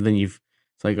 11, then it's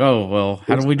like, oh well,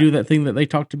 how do we do that thing that they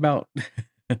talked about?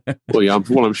 Well, yeah,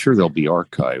 I'm sure they'll be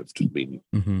archived. I mean,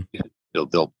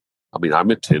 they'll. I mean,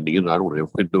 I'm attending it. I don't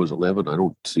have Windows 11. I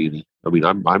don't see any. I mean,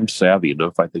 I'm savvy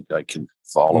enough. I think I can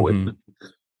follow it.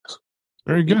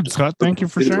 Very good, Scott. Thank you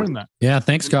for sharing that. Yeah,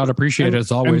 thanks, Scott. Appreciate it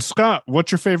as always. And Scott,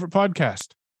 what's your favorite podcast?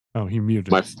 Oh, he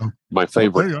muted. My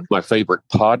favorite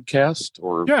podcast,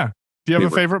 or yeah. Do you have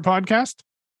a favorite podcast?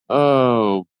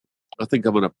 Oh, I think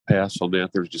I'm going to pass on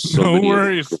that. There's just so many. No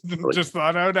worries. Just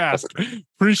thought I would ask.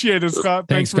 Appreciate it, Scott.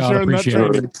 Thanks for sharing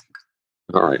that.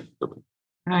 All right. All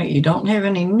right. You don't have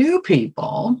any new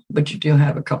people, but you do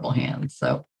have a couple hands.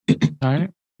 So, all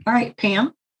right,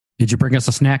 Pam. Did you bring us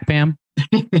a snack, Pam?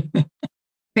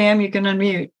 Pam, you can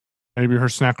unmute. Maybe her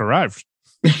snack arrived.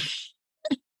 Well,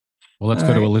 let's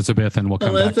go to Elizabeth, and we'll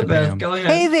come back to Pam. Go ahead.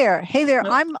 Hey there.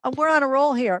 We're on a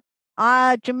roll here.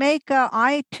 Jamaica,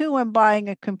 I too am buying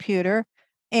a computer,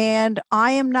 and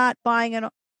I am not buying an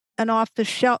off the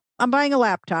shelf. I'm buying a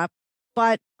laptop,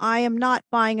 but I am not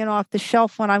buying an off the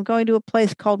shelf one. I'm going to a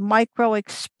place called Micro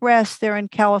Express. They're in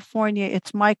California.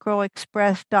 It's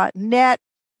microexpress.net.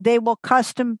 They will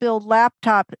custom build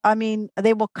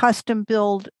they will custom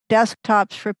build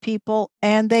desktops for people,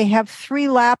 and they have 3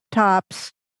 laptops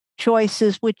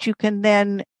choices, which you can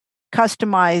then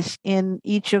customize in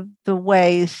each of the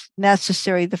ways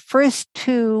necessary. The first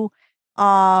 2,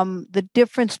 the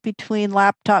difference between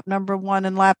laptop number 1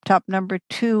 and laptop number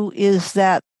 2 is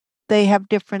that they have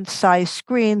different size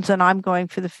screens, and I'm going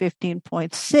for the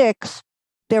 15.6.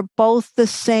 They're both the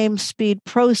same speed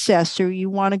processor. You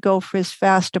want to go for as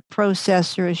fast a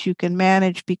processor as you can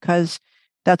manage, because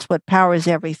that's what powers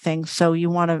everything. So you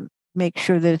want to make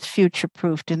sure that it's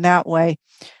future-proofed in that way.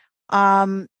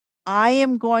 I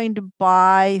am going to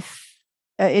buy,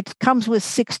 it comes with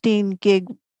 16 gig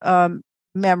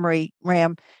memory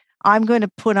RAM. I'm going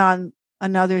to put on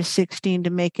another 16 to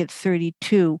make it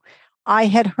 32. I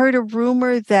had heard a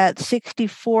rumor that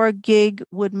 64 gig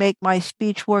would make my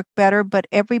speech work better, but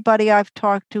everybody I've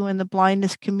talked to in the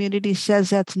blindness community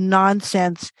says that's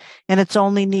nonsense, and it's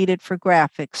only needed for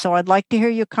graphics. So I'd like to hear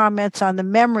your comments on the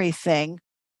memory thing.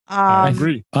 I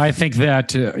agree. I think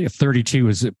that 32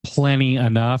 is plenty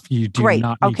enough. You do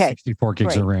not need 64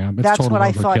 gigs of RAM. It's total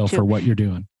overkill for what you're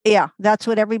doing. Yeah, that's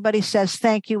what everybody says.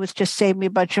 Thank you. It's just saved me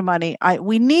a bunch of money.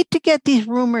 We need to get these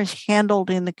rumors handled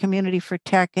in the community for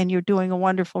tech, and you're doing a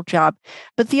wonderful job.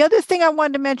 But the other thing I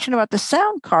wanted to mention about the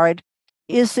sound card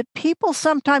is that people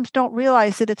sometimes don't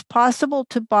realize that it's possible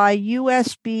to buy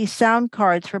USB sound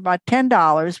cards for about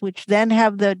 $10, which then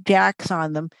have the jacks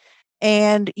on them.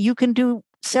 And you can do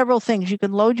several things. You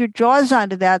can load your JAWS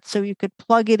onto that, so you could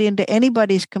plug it into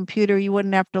anybody's computer. You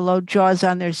wouldn't have to load JAWS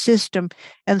on their system.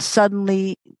 And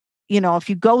suddenly, if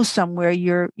you go somewhere,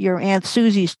 your Aunt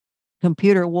Susie's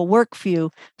computer will work for you.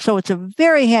 So it's a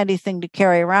very handy thing to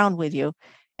carry around with you.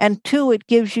 And 2, it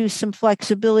gives you some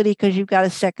flexibility because you've got a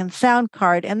second sound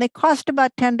card, and they cost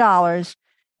about $10.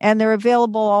 And they're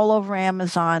available all over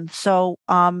Amazon. So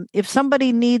if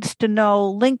somebody needs to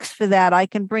know links for that, I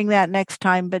can bring that next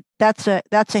time. But that's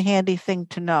a handy thing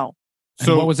to know.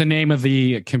 So, what was the name of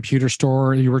the computer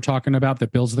store you were talking about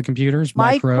that builds the computers?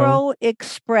 Micro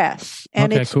Express,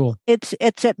 and it's cool. It's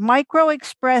at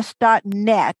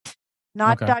microexpress.net,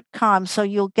 not .com. So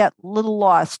you'll get a little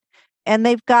lost. And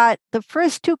they've got the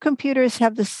first 2 computers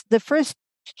have the first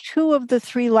 2 of the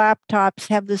 3 laptops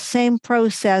have the same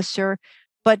processor.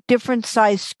 but different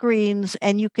size screens,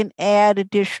 and you can add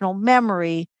additional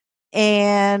memory.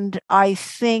 And I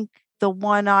think the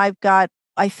one I've got,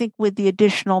 I think with the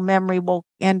additional memory will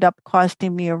end up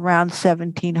costing me around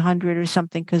 $1,700 or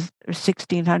something, or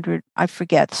 $1,600. I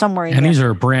forget, somewhere in And there. these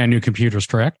are brand new computers,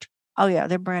 correct? Oh yeah,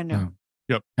 they're brand new. Oh.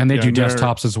 Yep. And they Yeah, do and they're-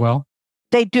 desktops as well?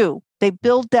 They do. They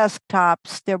build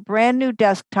desktops. They're brand new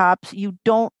desktops.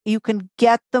 You can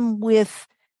get them with,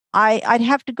 I'd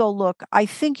have to go look. I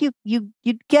think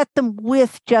you'd get them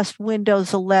with just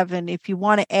Windows 11. If you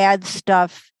want to add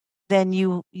stuff, then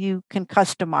you can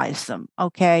customize them.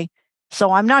 Okay.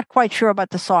 So I'm not quite sure about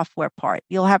the software part.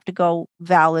 You'll have to go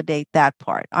validate that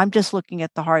part. I'm just looking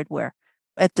at the hardware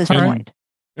at this point.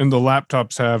 And the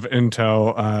laptops have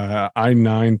Intel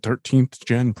i9 13th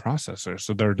gen processor,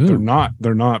 so they're not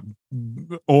they're like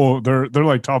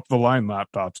top of the line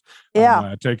laptops.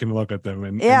 Yeah, taking a look at them,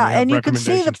 and and you can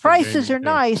see the prices are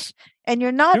nice, and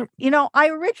you're not. Yep. I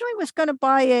originally was going to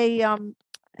buy an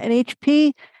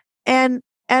HP, and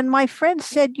my friend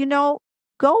said, go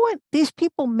and these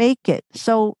people make it,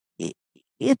 so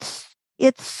it's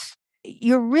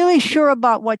you're really sure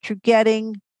about what you're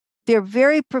getting. They're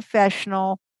very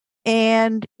professional,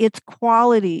 and it's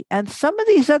quality. And some of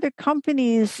these other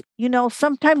companies,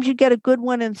 sometimes you get a good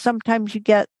one and sometimes you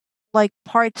get like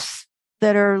parts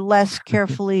that are less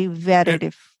carefully vetted,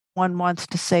 if one wants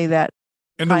to say that.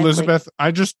 And kindly. Elizabeth, I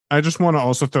just want to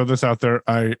also throw this out there.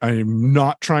 I'm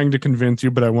not trying to convince you,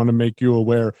 but I want to make you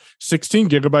aware. 16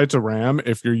 gigabytes of RAM,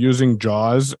 if you're using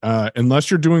JAWS,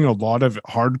 unless you're doing a lot of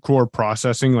hardcore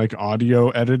processing like audio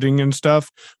editing and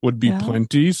stuff, would be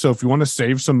plenty. So if you want to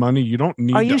save some money, you don't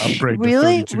need to upgrade to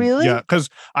 32. Really? Yeah, because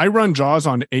I run JAWS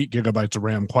on 8 gigabytes of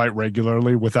RAM quite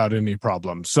regularly without any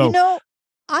problem. So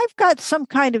I've got some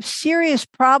kind of serious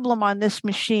problem on this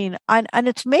machine, and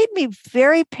it's made me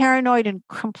very paranoid and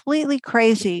completely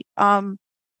crazy. And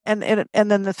then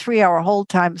the 3-hour hold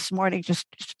time this morning just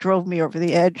drove me over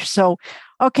the edge. So,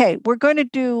 okay, we're going to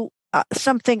do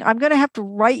something. I'm going to have to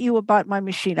write you about my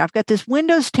machine. I've got this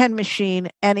Windows 10 machine,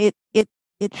 and it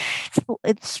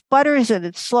sputters and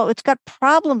it's slow. It's got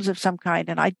problems of some kind,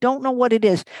 and I don't know what it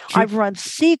is. I've run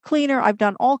CCleaner. I've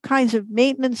done all kinds of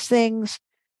maintenance things.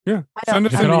 Yeah,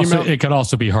 it could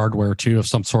also be hardware too of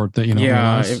some sort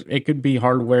that it could be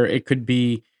hardware. It could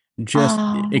be just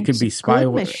it could be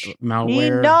spyware,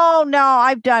 malware.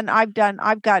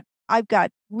 I've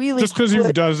got really just because you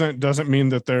doesn't mean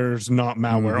that there's not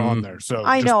malware on there. So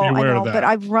I know, of that. But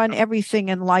I've run everything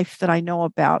in life that I know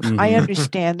about. I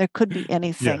understand there could be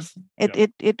anything. Yes.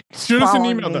 It shoot us an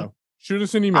email though. Shoot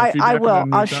us an email. I will.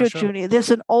 I'll shoot you an email. There's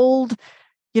an old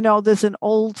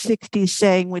 60s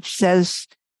saying which says,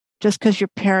 just because you're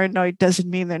paranoid doesn't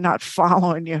mean they're not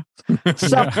following you.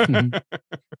 So,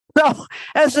 so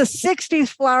as a 60s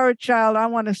flower child, I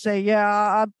want to say,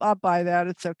 yeah, I'll buy that.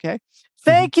 It's okay.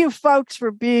 Thank you, folks,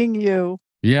 for being you.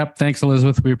 Yep. Thanks,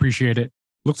 Elizabeth. We appreciate it.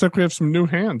 Looks like we have some new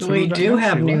hands. We do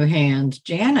have new hands.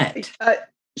 Janet.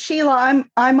 Sheila,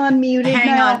 I'm unmuted. Hang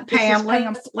now. on, Pam.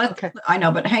 Let's okay. I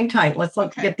know, but hang tight. Let's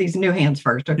get these new hands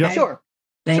first. Okay. Yep. Sure.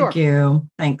 Thank you.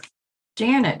 Thanks.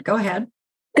 Janet, go ahead.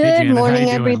 Good morning,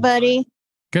 everybody.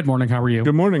 Good morning. How are you?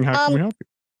 Good morning. How can we help you?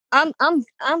 I'm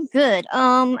good.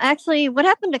 Actually,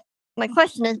 my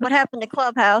question is what happened to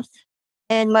Clubhouse?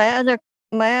 And my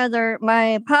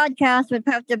podcast would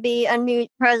have to be Unmute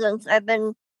Presence. I've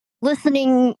been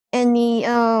listening in the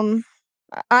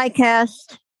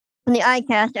iCast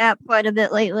app quite a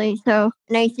bit lately. So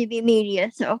in ACB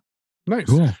Media. So nice.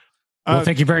 Cool. Well,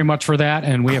 thank you very much for that.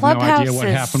 And we have no idea what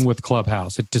happened with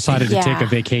Clubhouse. It decided to take a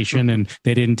vacation and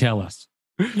they didn't tell us.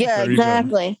 Yeah,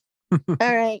 exactly. All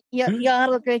right. Y'all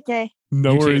have a great day.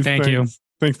 No worries. Thank you.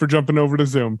 Thanks for jumping over to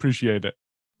Zoom. Appreciate it.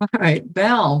 All right.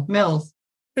 Belle Mills.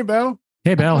 Hey, Belle.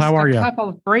 Hey, Belle. How are you? A couple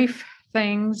of brief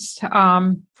things.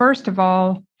 First of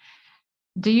all,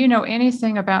 do you know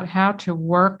anything about how to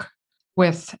work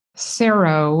with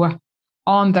Zero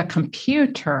on the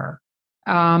computer?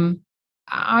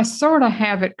 I sort of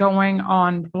have it going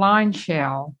on Blind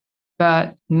Shell,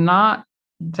 but not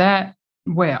that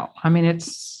well. I mean,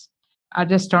 I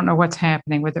just don't know what's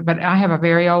happening with it, but I have a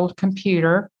very old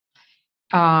computer,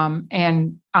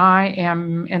 and I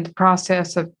am in the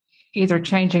process of either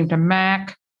changing to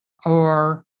Mac,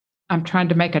 or I'm trying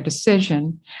to make a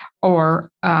decision, or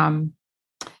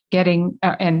getting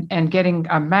getting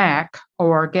a Mac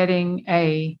or getting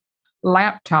a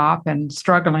laptop, and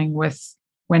struggling with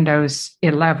Windows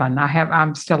 11.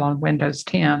 I'm still on Windows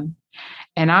 10.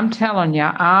 And I'm telling you,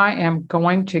 I am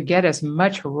going to get as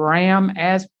much RAM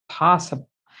as possible.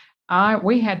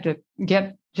 We had to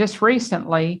get, just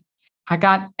recently, I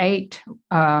got 8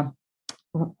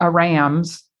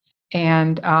 RAMs,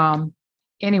 And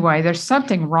anyway, there's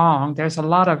something wrong. There's a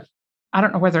lot of, I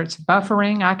don't know whether it's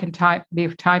buffering. I can be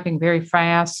typing very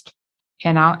fast,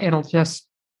 and it'll just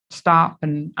stop.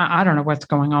 And I don't know what's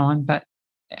going on, but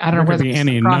I don't know whether it's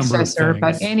the processor.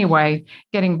 But anyway,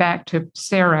 getting back to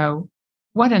Sero,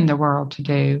 what in the world to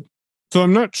do? So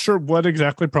I'm not sure what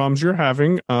exactly problems you're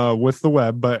having with the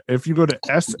web, but if you go to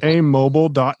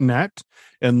samobile.net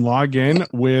and log in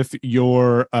with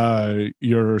your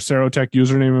Serotech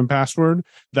username and password,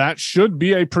 that should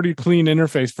be a pretty clean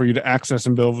interface for you to access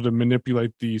and be able to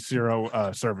manipulate the Sero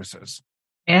services.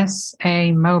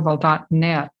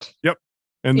 samobile.net. Yep.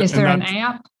 Is there an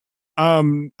app?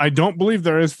 I don't believe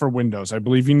there is for Windows. I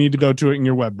believe you need to go to it in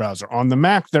your web browser. On the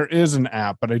Mac, there is an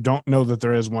app, but I don't know that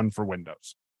there is one for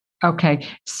Windows. Okay,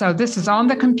 so this is on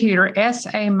the computer,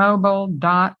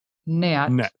 samobile.net.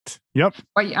 Net. Yep.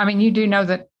 Well, I mean, you do know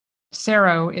that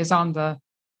Sero is on the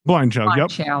Blind Shell.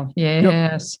 Yep. Shell.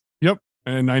 Yes. Yep.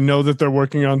 And I know that they're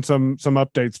working on some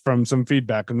updates from some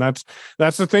feedback. And that's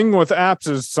the thing with apps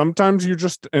is sometimes you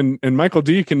just, and Michael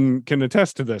D can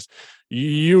attest to this,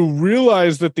 you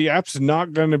realize that the app's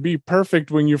not going to be perfect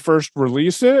when you first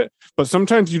release it, but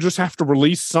sometimes you just have to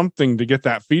release something to get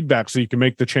that feedback so you can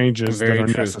make the changes that are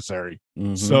necessary.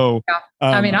 Mm-hmm. So,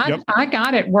 I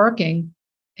got it working,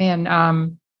 and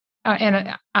I'm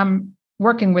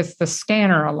working with the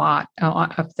scanner a lot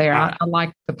up there. I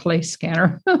like the place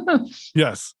scanner.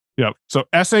 Yes. Yep. So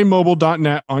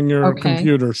samobile.net on your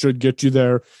computer should get you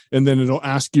there. And then it'll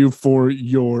ask you for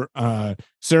your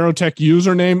Serotech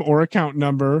username or account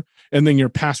number, and then your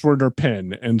password or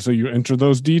PIN. And so you enter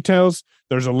those details.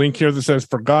 There's a link here that says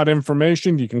forgot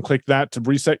information. You can click that to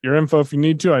reset your info if you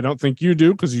need to. I don't think you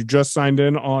do because you just signed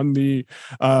in on the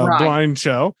Blind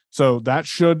Shell. So that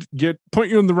should point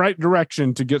you in the right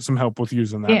direction to get some help with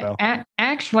using that. Bell.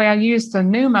 Actually, I used the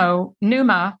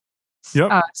Numa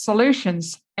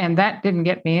solutions, and that didn't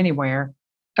get me anywhere.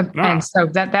 And so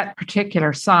that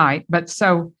particular site,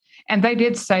 and they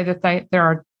did say that there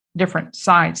are different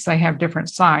sites. They have different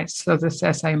sites. So this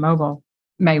SA Mobile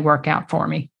may work out for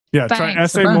me. Yeah, try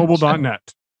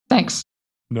samobile.net. Thanks.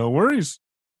 No worries.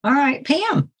 All right,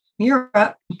 Pam, you're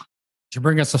up. Did you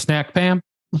bring us a snack, Pam?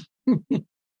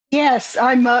 Yes,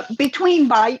 I'm between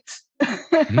bites.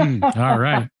 All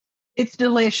right. It's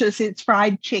delicious. It's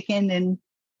fried chicken and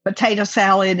potato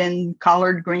salad and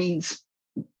collard greens.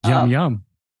 Yum.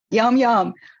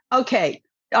 Okay.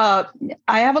 I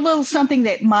have a little something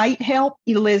that might help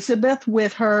Elizabeth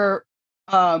with her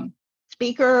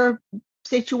speaker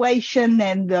situation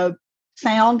and the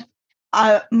sound.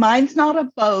 Mine's not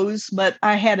a Bose, but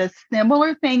I had a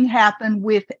similar thing happen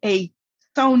with a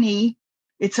Sony.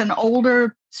 It's an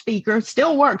older speaker,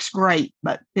 still works great,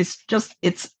 but it's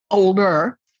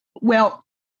older. Well,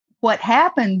 what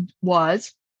happened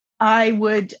was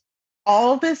the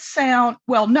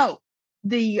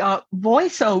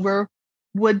voiceover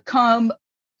would come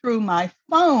through my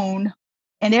phone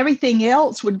and everything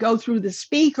else would go through the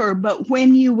speaker. But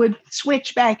when you would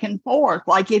switch back and forth,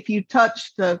 like if you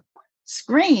touched the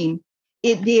screen,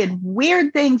 it did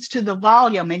weird things to the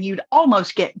volume and you'd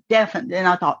almost get deafened. And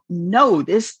I thought, no,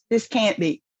 this can't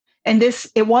be. And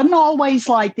it wasn't always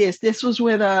like this. This was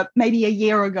with maybe a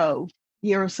year or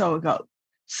so ago.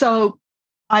 So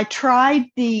I tried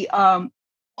the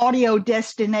audio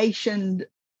destination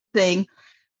thing.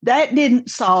 That didn't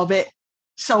solve it.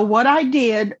 So what I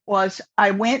did was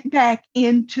I went back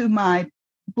into my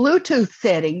Bluetooth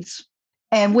settings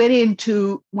and went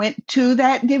to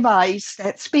that device,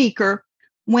 that speaker,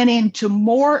 went into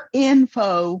more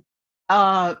info,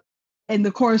 and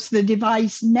of course the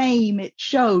device name it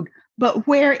showed, but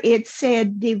where it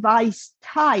said device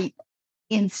type,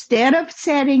 instead of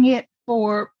setting it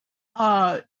for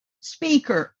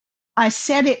speaker, I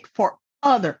set it for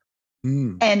other,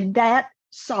 and that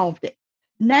solved it.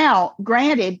 Now,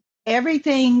 granted,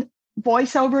 everything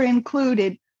voiceover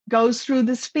included goes through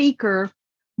the speaker,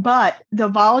 but the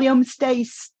volume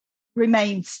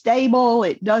remains stable.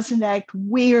 It doesn't act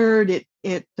weird.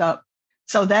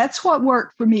 So that's what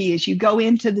worked for me is you go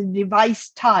into the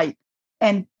device type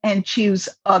and choose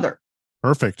other.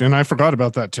 Perfect. And I forgot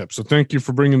about that tip. So thank you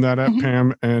for bringing that up,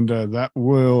 Pam. And that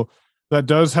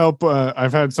does help.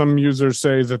 I've had some users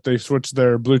say that they switch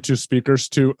their Bluetooth speakers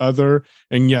to other,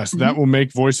 and yes, that will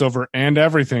make voiceover and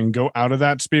everything go out of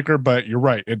that speaker. But you're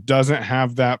right. It doesn't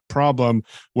have that problem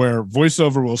where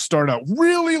voiceover will start out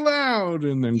really loud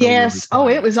and then. Yes.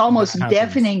 It was almost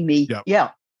deafening me. Yep. Yeah.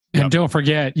 And don't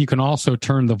forget, you can also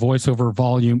turn the voiceover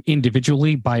volume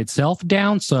individually by itself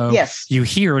down. So you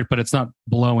hear it, but it's not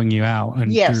blowing you out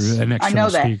through an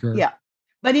external speaker. Yeah.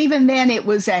 But even then, it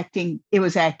was acting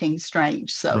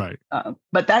strange. So, Right.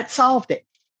 But that solved it.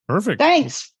 Perfect.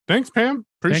 Thanks. Thanks, Pam.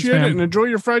 Appreciate Pam. it, and enjoy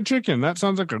your fried chicken. That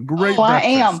sounds like a great breakfast. I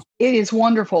am. It is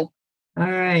wonderful.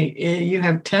 All right. You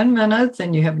have 10 minutes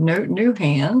and you have no new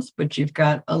hands, but you've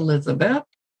got Elizabeth.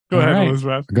 Go ahead,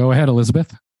 Elizabeth. Go ahead,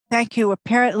 Elizabeth. Thank you.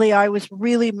 Apparently, I was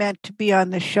really meant to be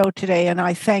on the show today, and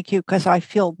I thank you because I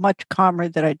feel much calmer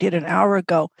than I did an hour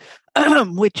ago,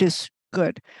 which is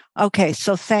good. Okay,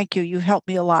 so thank you. You helped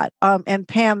me a lot. And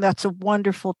Pam, that's a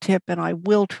wonderful tip, and I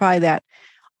will try that.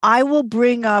 I will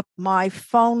bring up my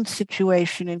phone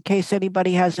situation in case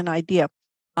anybody has an idea.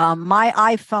 My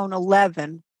iPhone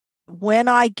 11, when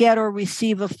I get or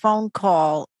receive a phone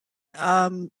call,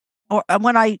 or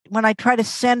when I try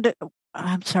to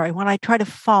when I try to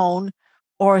phone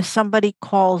or somebody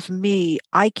calls me,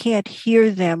 I can't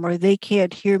hear them or they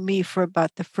can't hear me for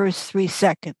about the first 3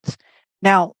 seconds.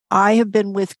 Now, I have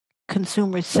been with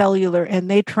Consumer Cellular and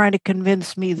they try to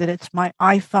convince me that it's my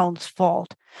iPhone's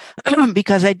fault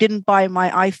because I didn't buy my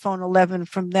iPhone 11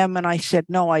 from them. And I said,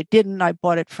 no, I didn't. I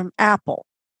bought it from Apple.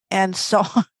 And so,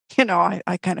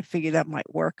 I kind of figured that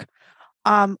might work.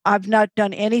 I've not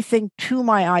done anything to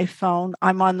my iPhone.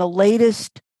 I'm on the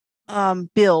latest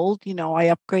build. I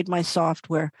upgrade my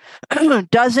software.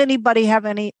 Does anybody have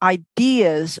any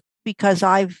ideas? Because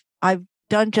I've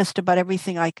done just about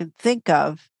everything I can think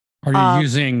of. Are you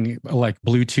using like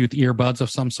Bluetooth earbuds of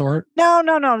some sort?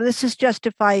 No. This is just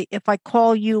if I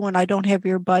call you and I don't have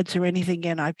earbuds or anything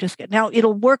in, now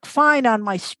it'll work fine on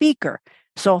my speaker.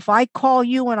 So if I call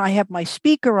you and I have my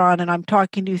speaker on and I'm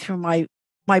talking to you through my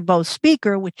Bose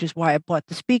speaker, which is why I bought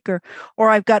the speaker, or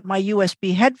I've got my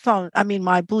USB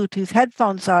my Bluetooth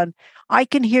headphones on, I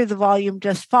can hear the volume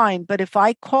just fine. But if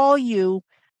I call you,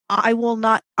 I will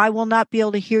not be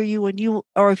able to hear you,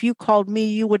 or if you called me,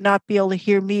 you would not be able to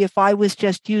hear me if I was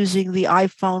just using the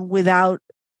iPhone without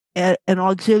an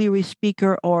auxiliary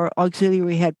speaker or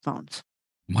auxiliary headphones.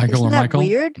 Michael.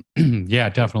 Weird? Yeah,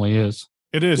 it definitely is.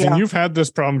 It is, Yeah. and you've had this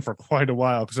problem for quite a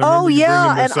while. Because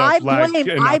I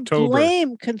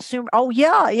blame consumer. Oh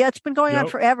yeah, it's been going on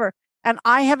forever, and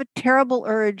I have a terrible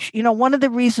urge. One of the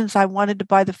reasons I wanted to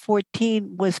buy the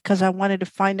 14 was because I wanted to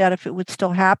find out if it would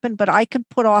still happen, but I can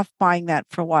put off buying that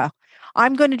for a while.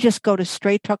 I'm going to just go to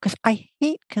Straight Talk because I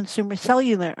hate Consumer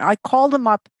Cellular. I call them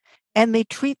up, and they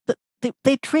treat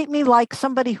me like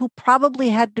somebody who probably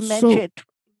had dementia at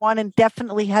 21 and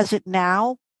definitely has it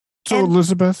now. So,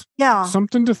 Elizabeth, yeah,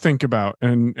 something to think about.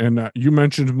 And you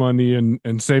mentioned money and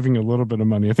saving a little bit of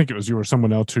money. I think it was you or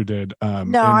someone else who did.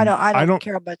 No, I don't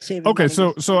care about saving money. Okay,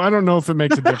 so I don't know if it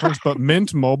makes a difference, but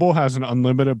Mint Mobile has an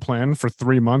unlimited plan for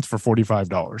 3 months for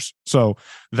 $45. So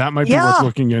that might be worth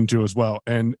looking into as well.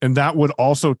 And that would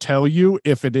also tell you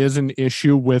if it is an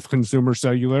issue with Consumer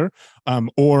Cellular,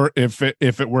 or if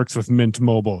it works with Mint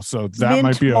Mobile. So that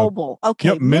might be Mobile. Okay,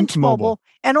 yep, Mint Mobile.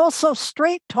 And also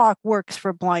Straight Talk works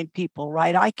for blind people,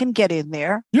 right? I can get in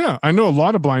there. Yeah, I know a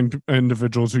lot of blind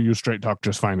individuals who use Straight Talk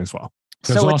just fine as well.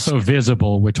 There's also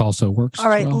Visible, which also works. All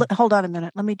right, well. Hold on a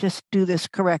minute. Let me just do this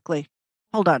correctly.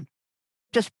 Hold on.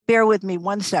 Just bear with me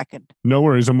 1 second. No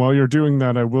worries. And while you're doing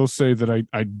that, I will say that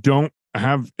I don't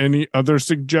have any other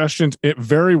suggestions. It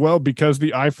very well, because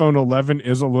the iPhone 11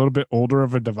 is a little bit older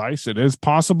of a device, it is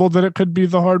possible that it could be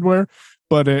the hardware,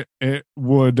 but it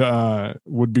would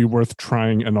be worth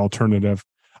trying an alternative.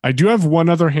 I do have one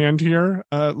other hand here.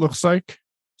 Looks like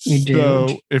you do.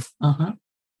 So if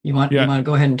you want to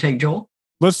go ahead and take Joel.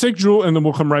 Let's take Joel, and then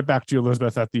we'll come right back to you,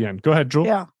 Elizabeth, at the end. Go ahead, Joel.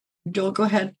 Yeah, Joel, go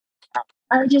ahead.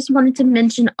 I just wanted to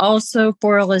mention also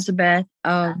for Elizabeth,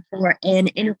 for an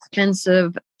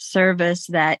inexpensive service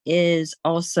that is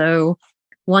also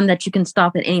one that you can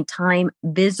stop at any time,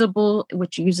 Visible,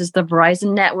 which uses the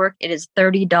Verizon network. It is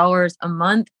 $30 a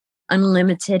month,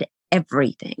 unlimited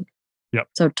everything. Yep.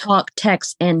 So talk,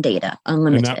 text, and data,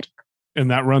 unlimited.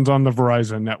 And that runs on the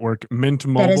Verizon network. Mint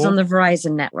Mobile. That is on the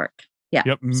Verizon network. Yeah.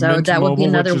 Yep. So Mint that would be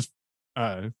Mobile,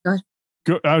 another.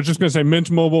 I was just going to say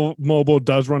Mint Mobile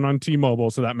does run on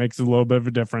T-Mobile, so that makes a little bit of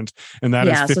a difference. And that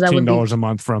is $15 a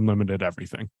month for unlimited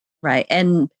everything. Right.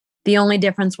 And the only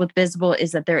difference with Visible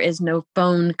is that there is no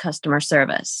phone customer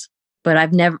service. But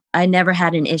I never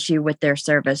had an issue with their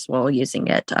service while using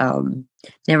it.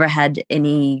 Never had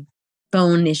any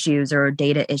phone issues or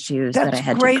data issues that I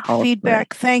had to call. That's great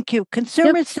feedback. Thank you.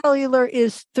 Consumer Cellular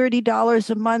is $30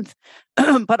 a month,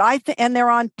 but and they're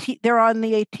on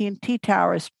the AT&T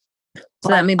towers. So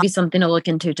that may be something to look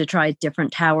into to try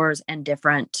different towers and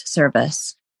different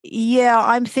service. Yeah,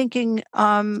 I'm thinking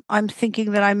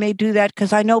that I may do that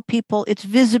because I know people. It's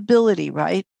visibility,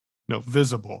 right? No,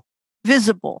 Visible.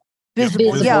 Visible.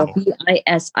 Yeah.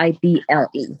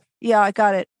 VISIBLE. Yeah, I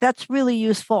got it. That's really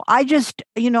useful. I just,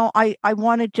 I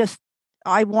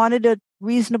wanted a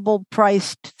reasonable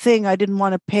priced thing. I didn't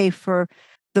want to pay for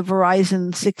the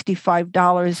Verizon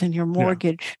 $65 in your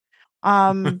mortgage.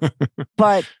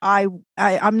 But I'm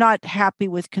not happy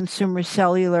with consumer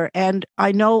cellular. And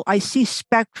I know I see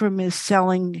Spectrum is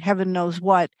selling heaven knows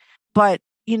what, but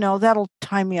that'll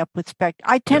tie me up with Spectrum.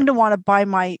 I tend to want to buy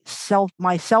my cell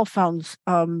phones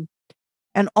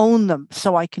and own them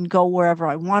so I can go wherever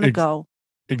I want to go.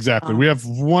 Exactly. We have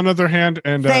one other hand,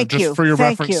 and just for your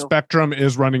reference, Spectrum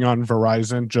is running on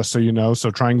Verizon, just so you know. So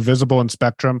trying Visible and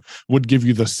Spectrum would give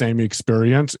you the same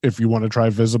experience if you want to try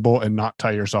Visible and not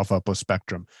tie yourself up with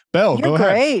Spectrum. Belle, go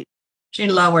ahead. Great. She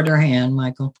lowered her hand,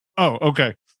 Michael. Oh,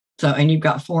 okay. And you've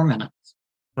got 4 minutes.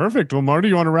 Perfect. Well, Marty,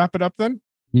 you want to wrap it up then?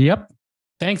 Yep.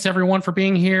 Thanks, everyone, for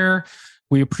being here.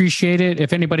 We appreciate it.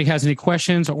 If anybody has any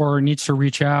questions or needs to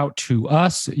reach out to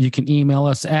us, you can email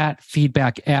us at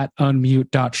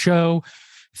feedback@unmute.show.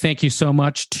 Thank you so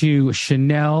much to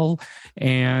Chanel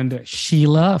and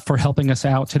Sheila for helping us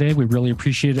out today. We really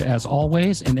appreciate it as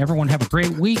always. And everyone have a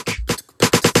great week.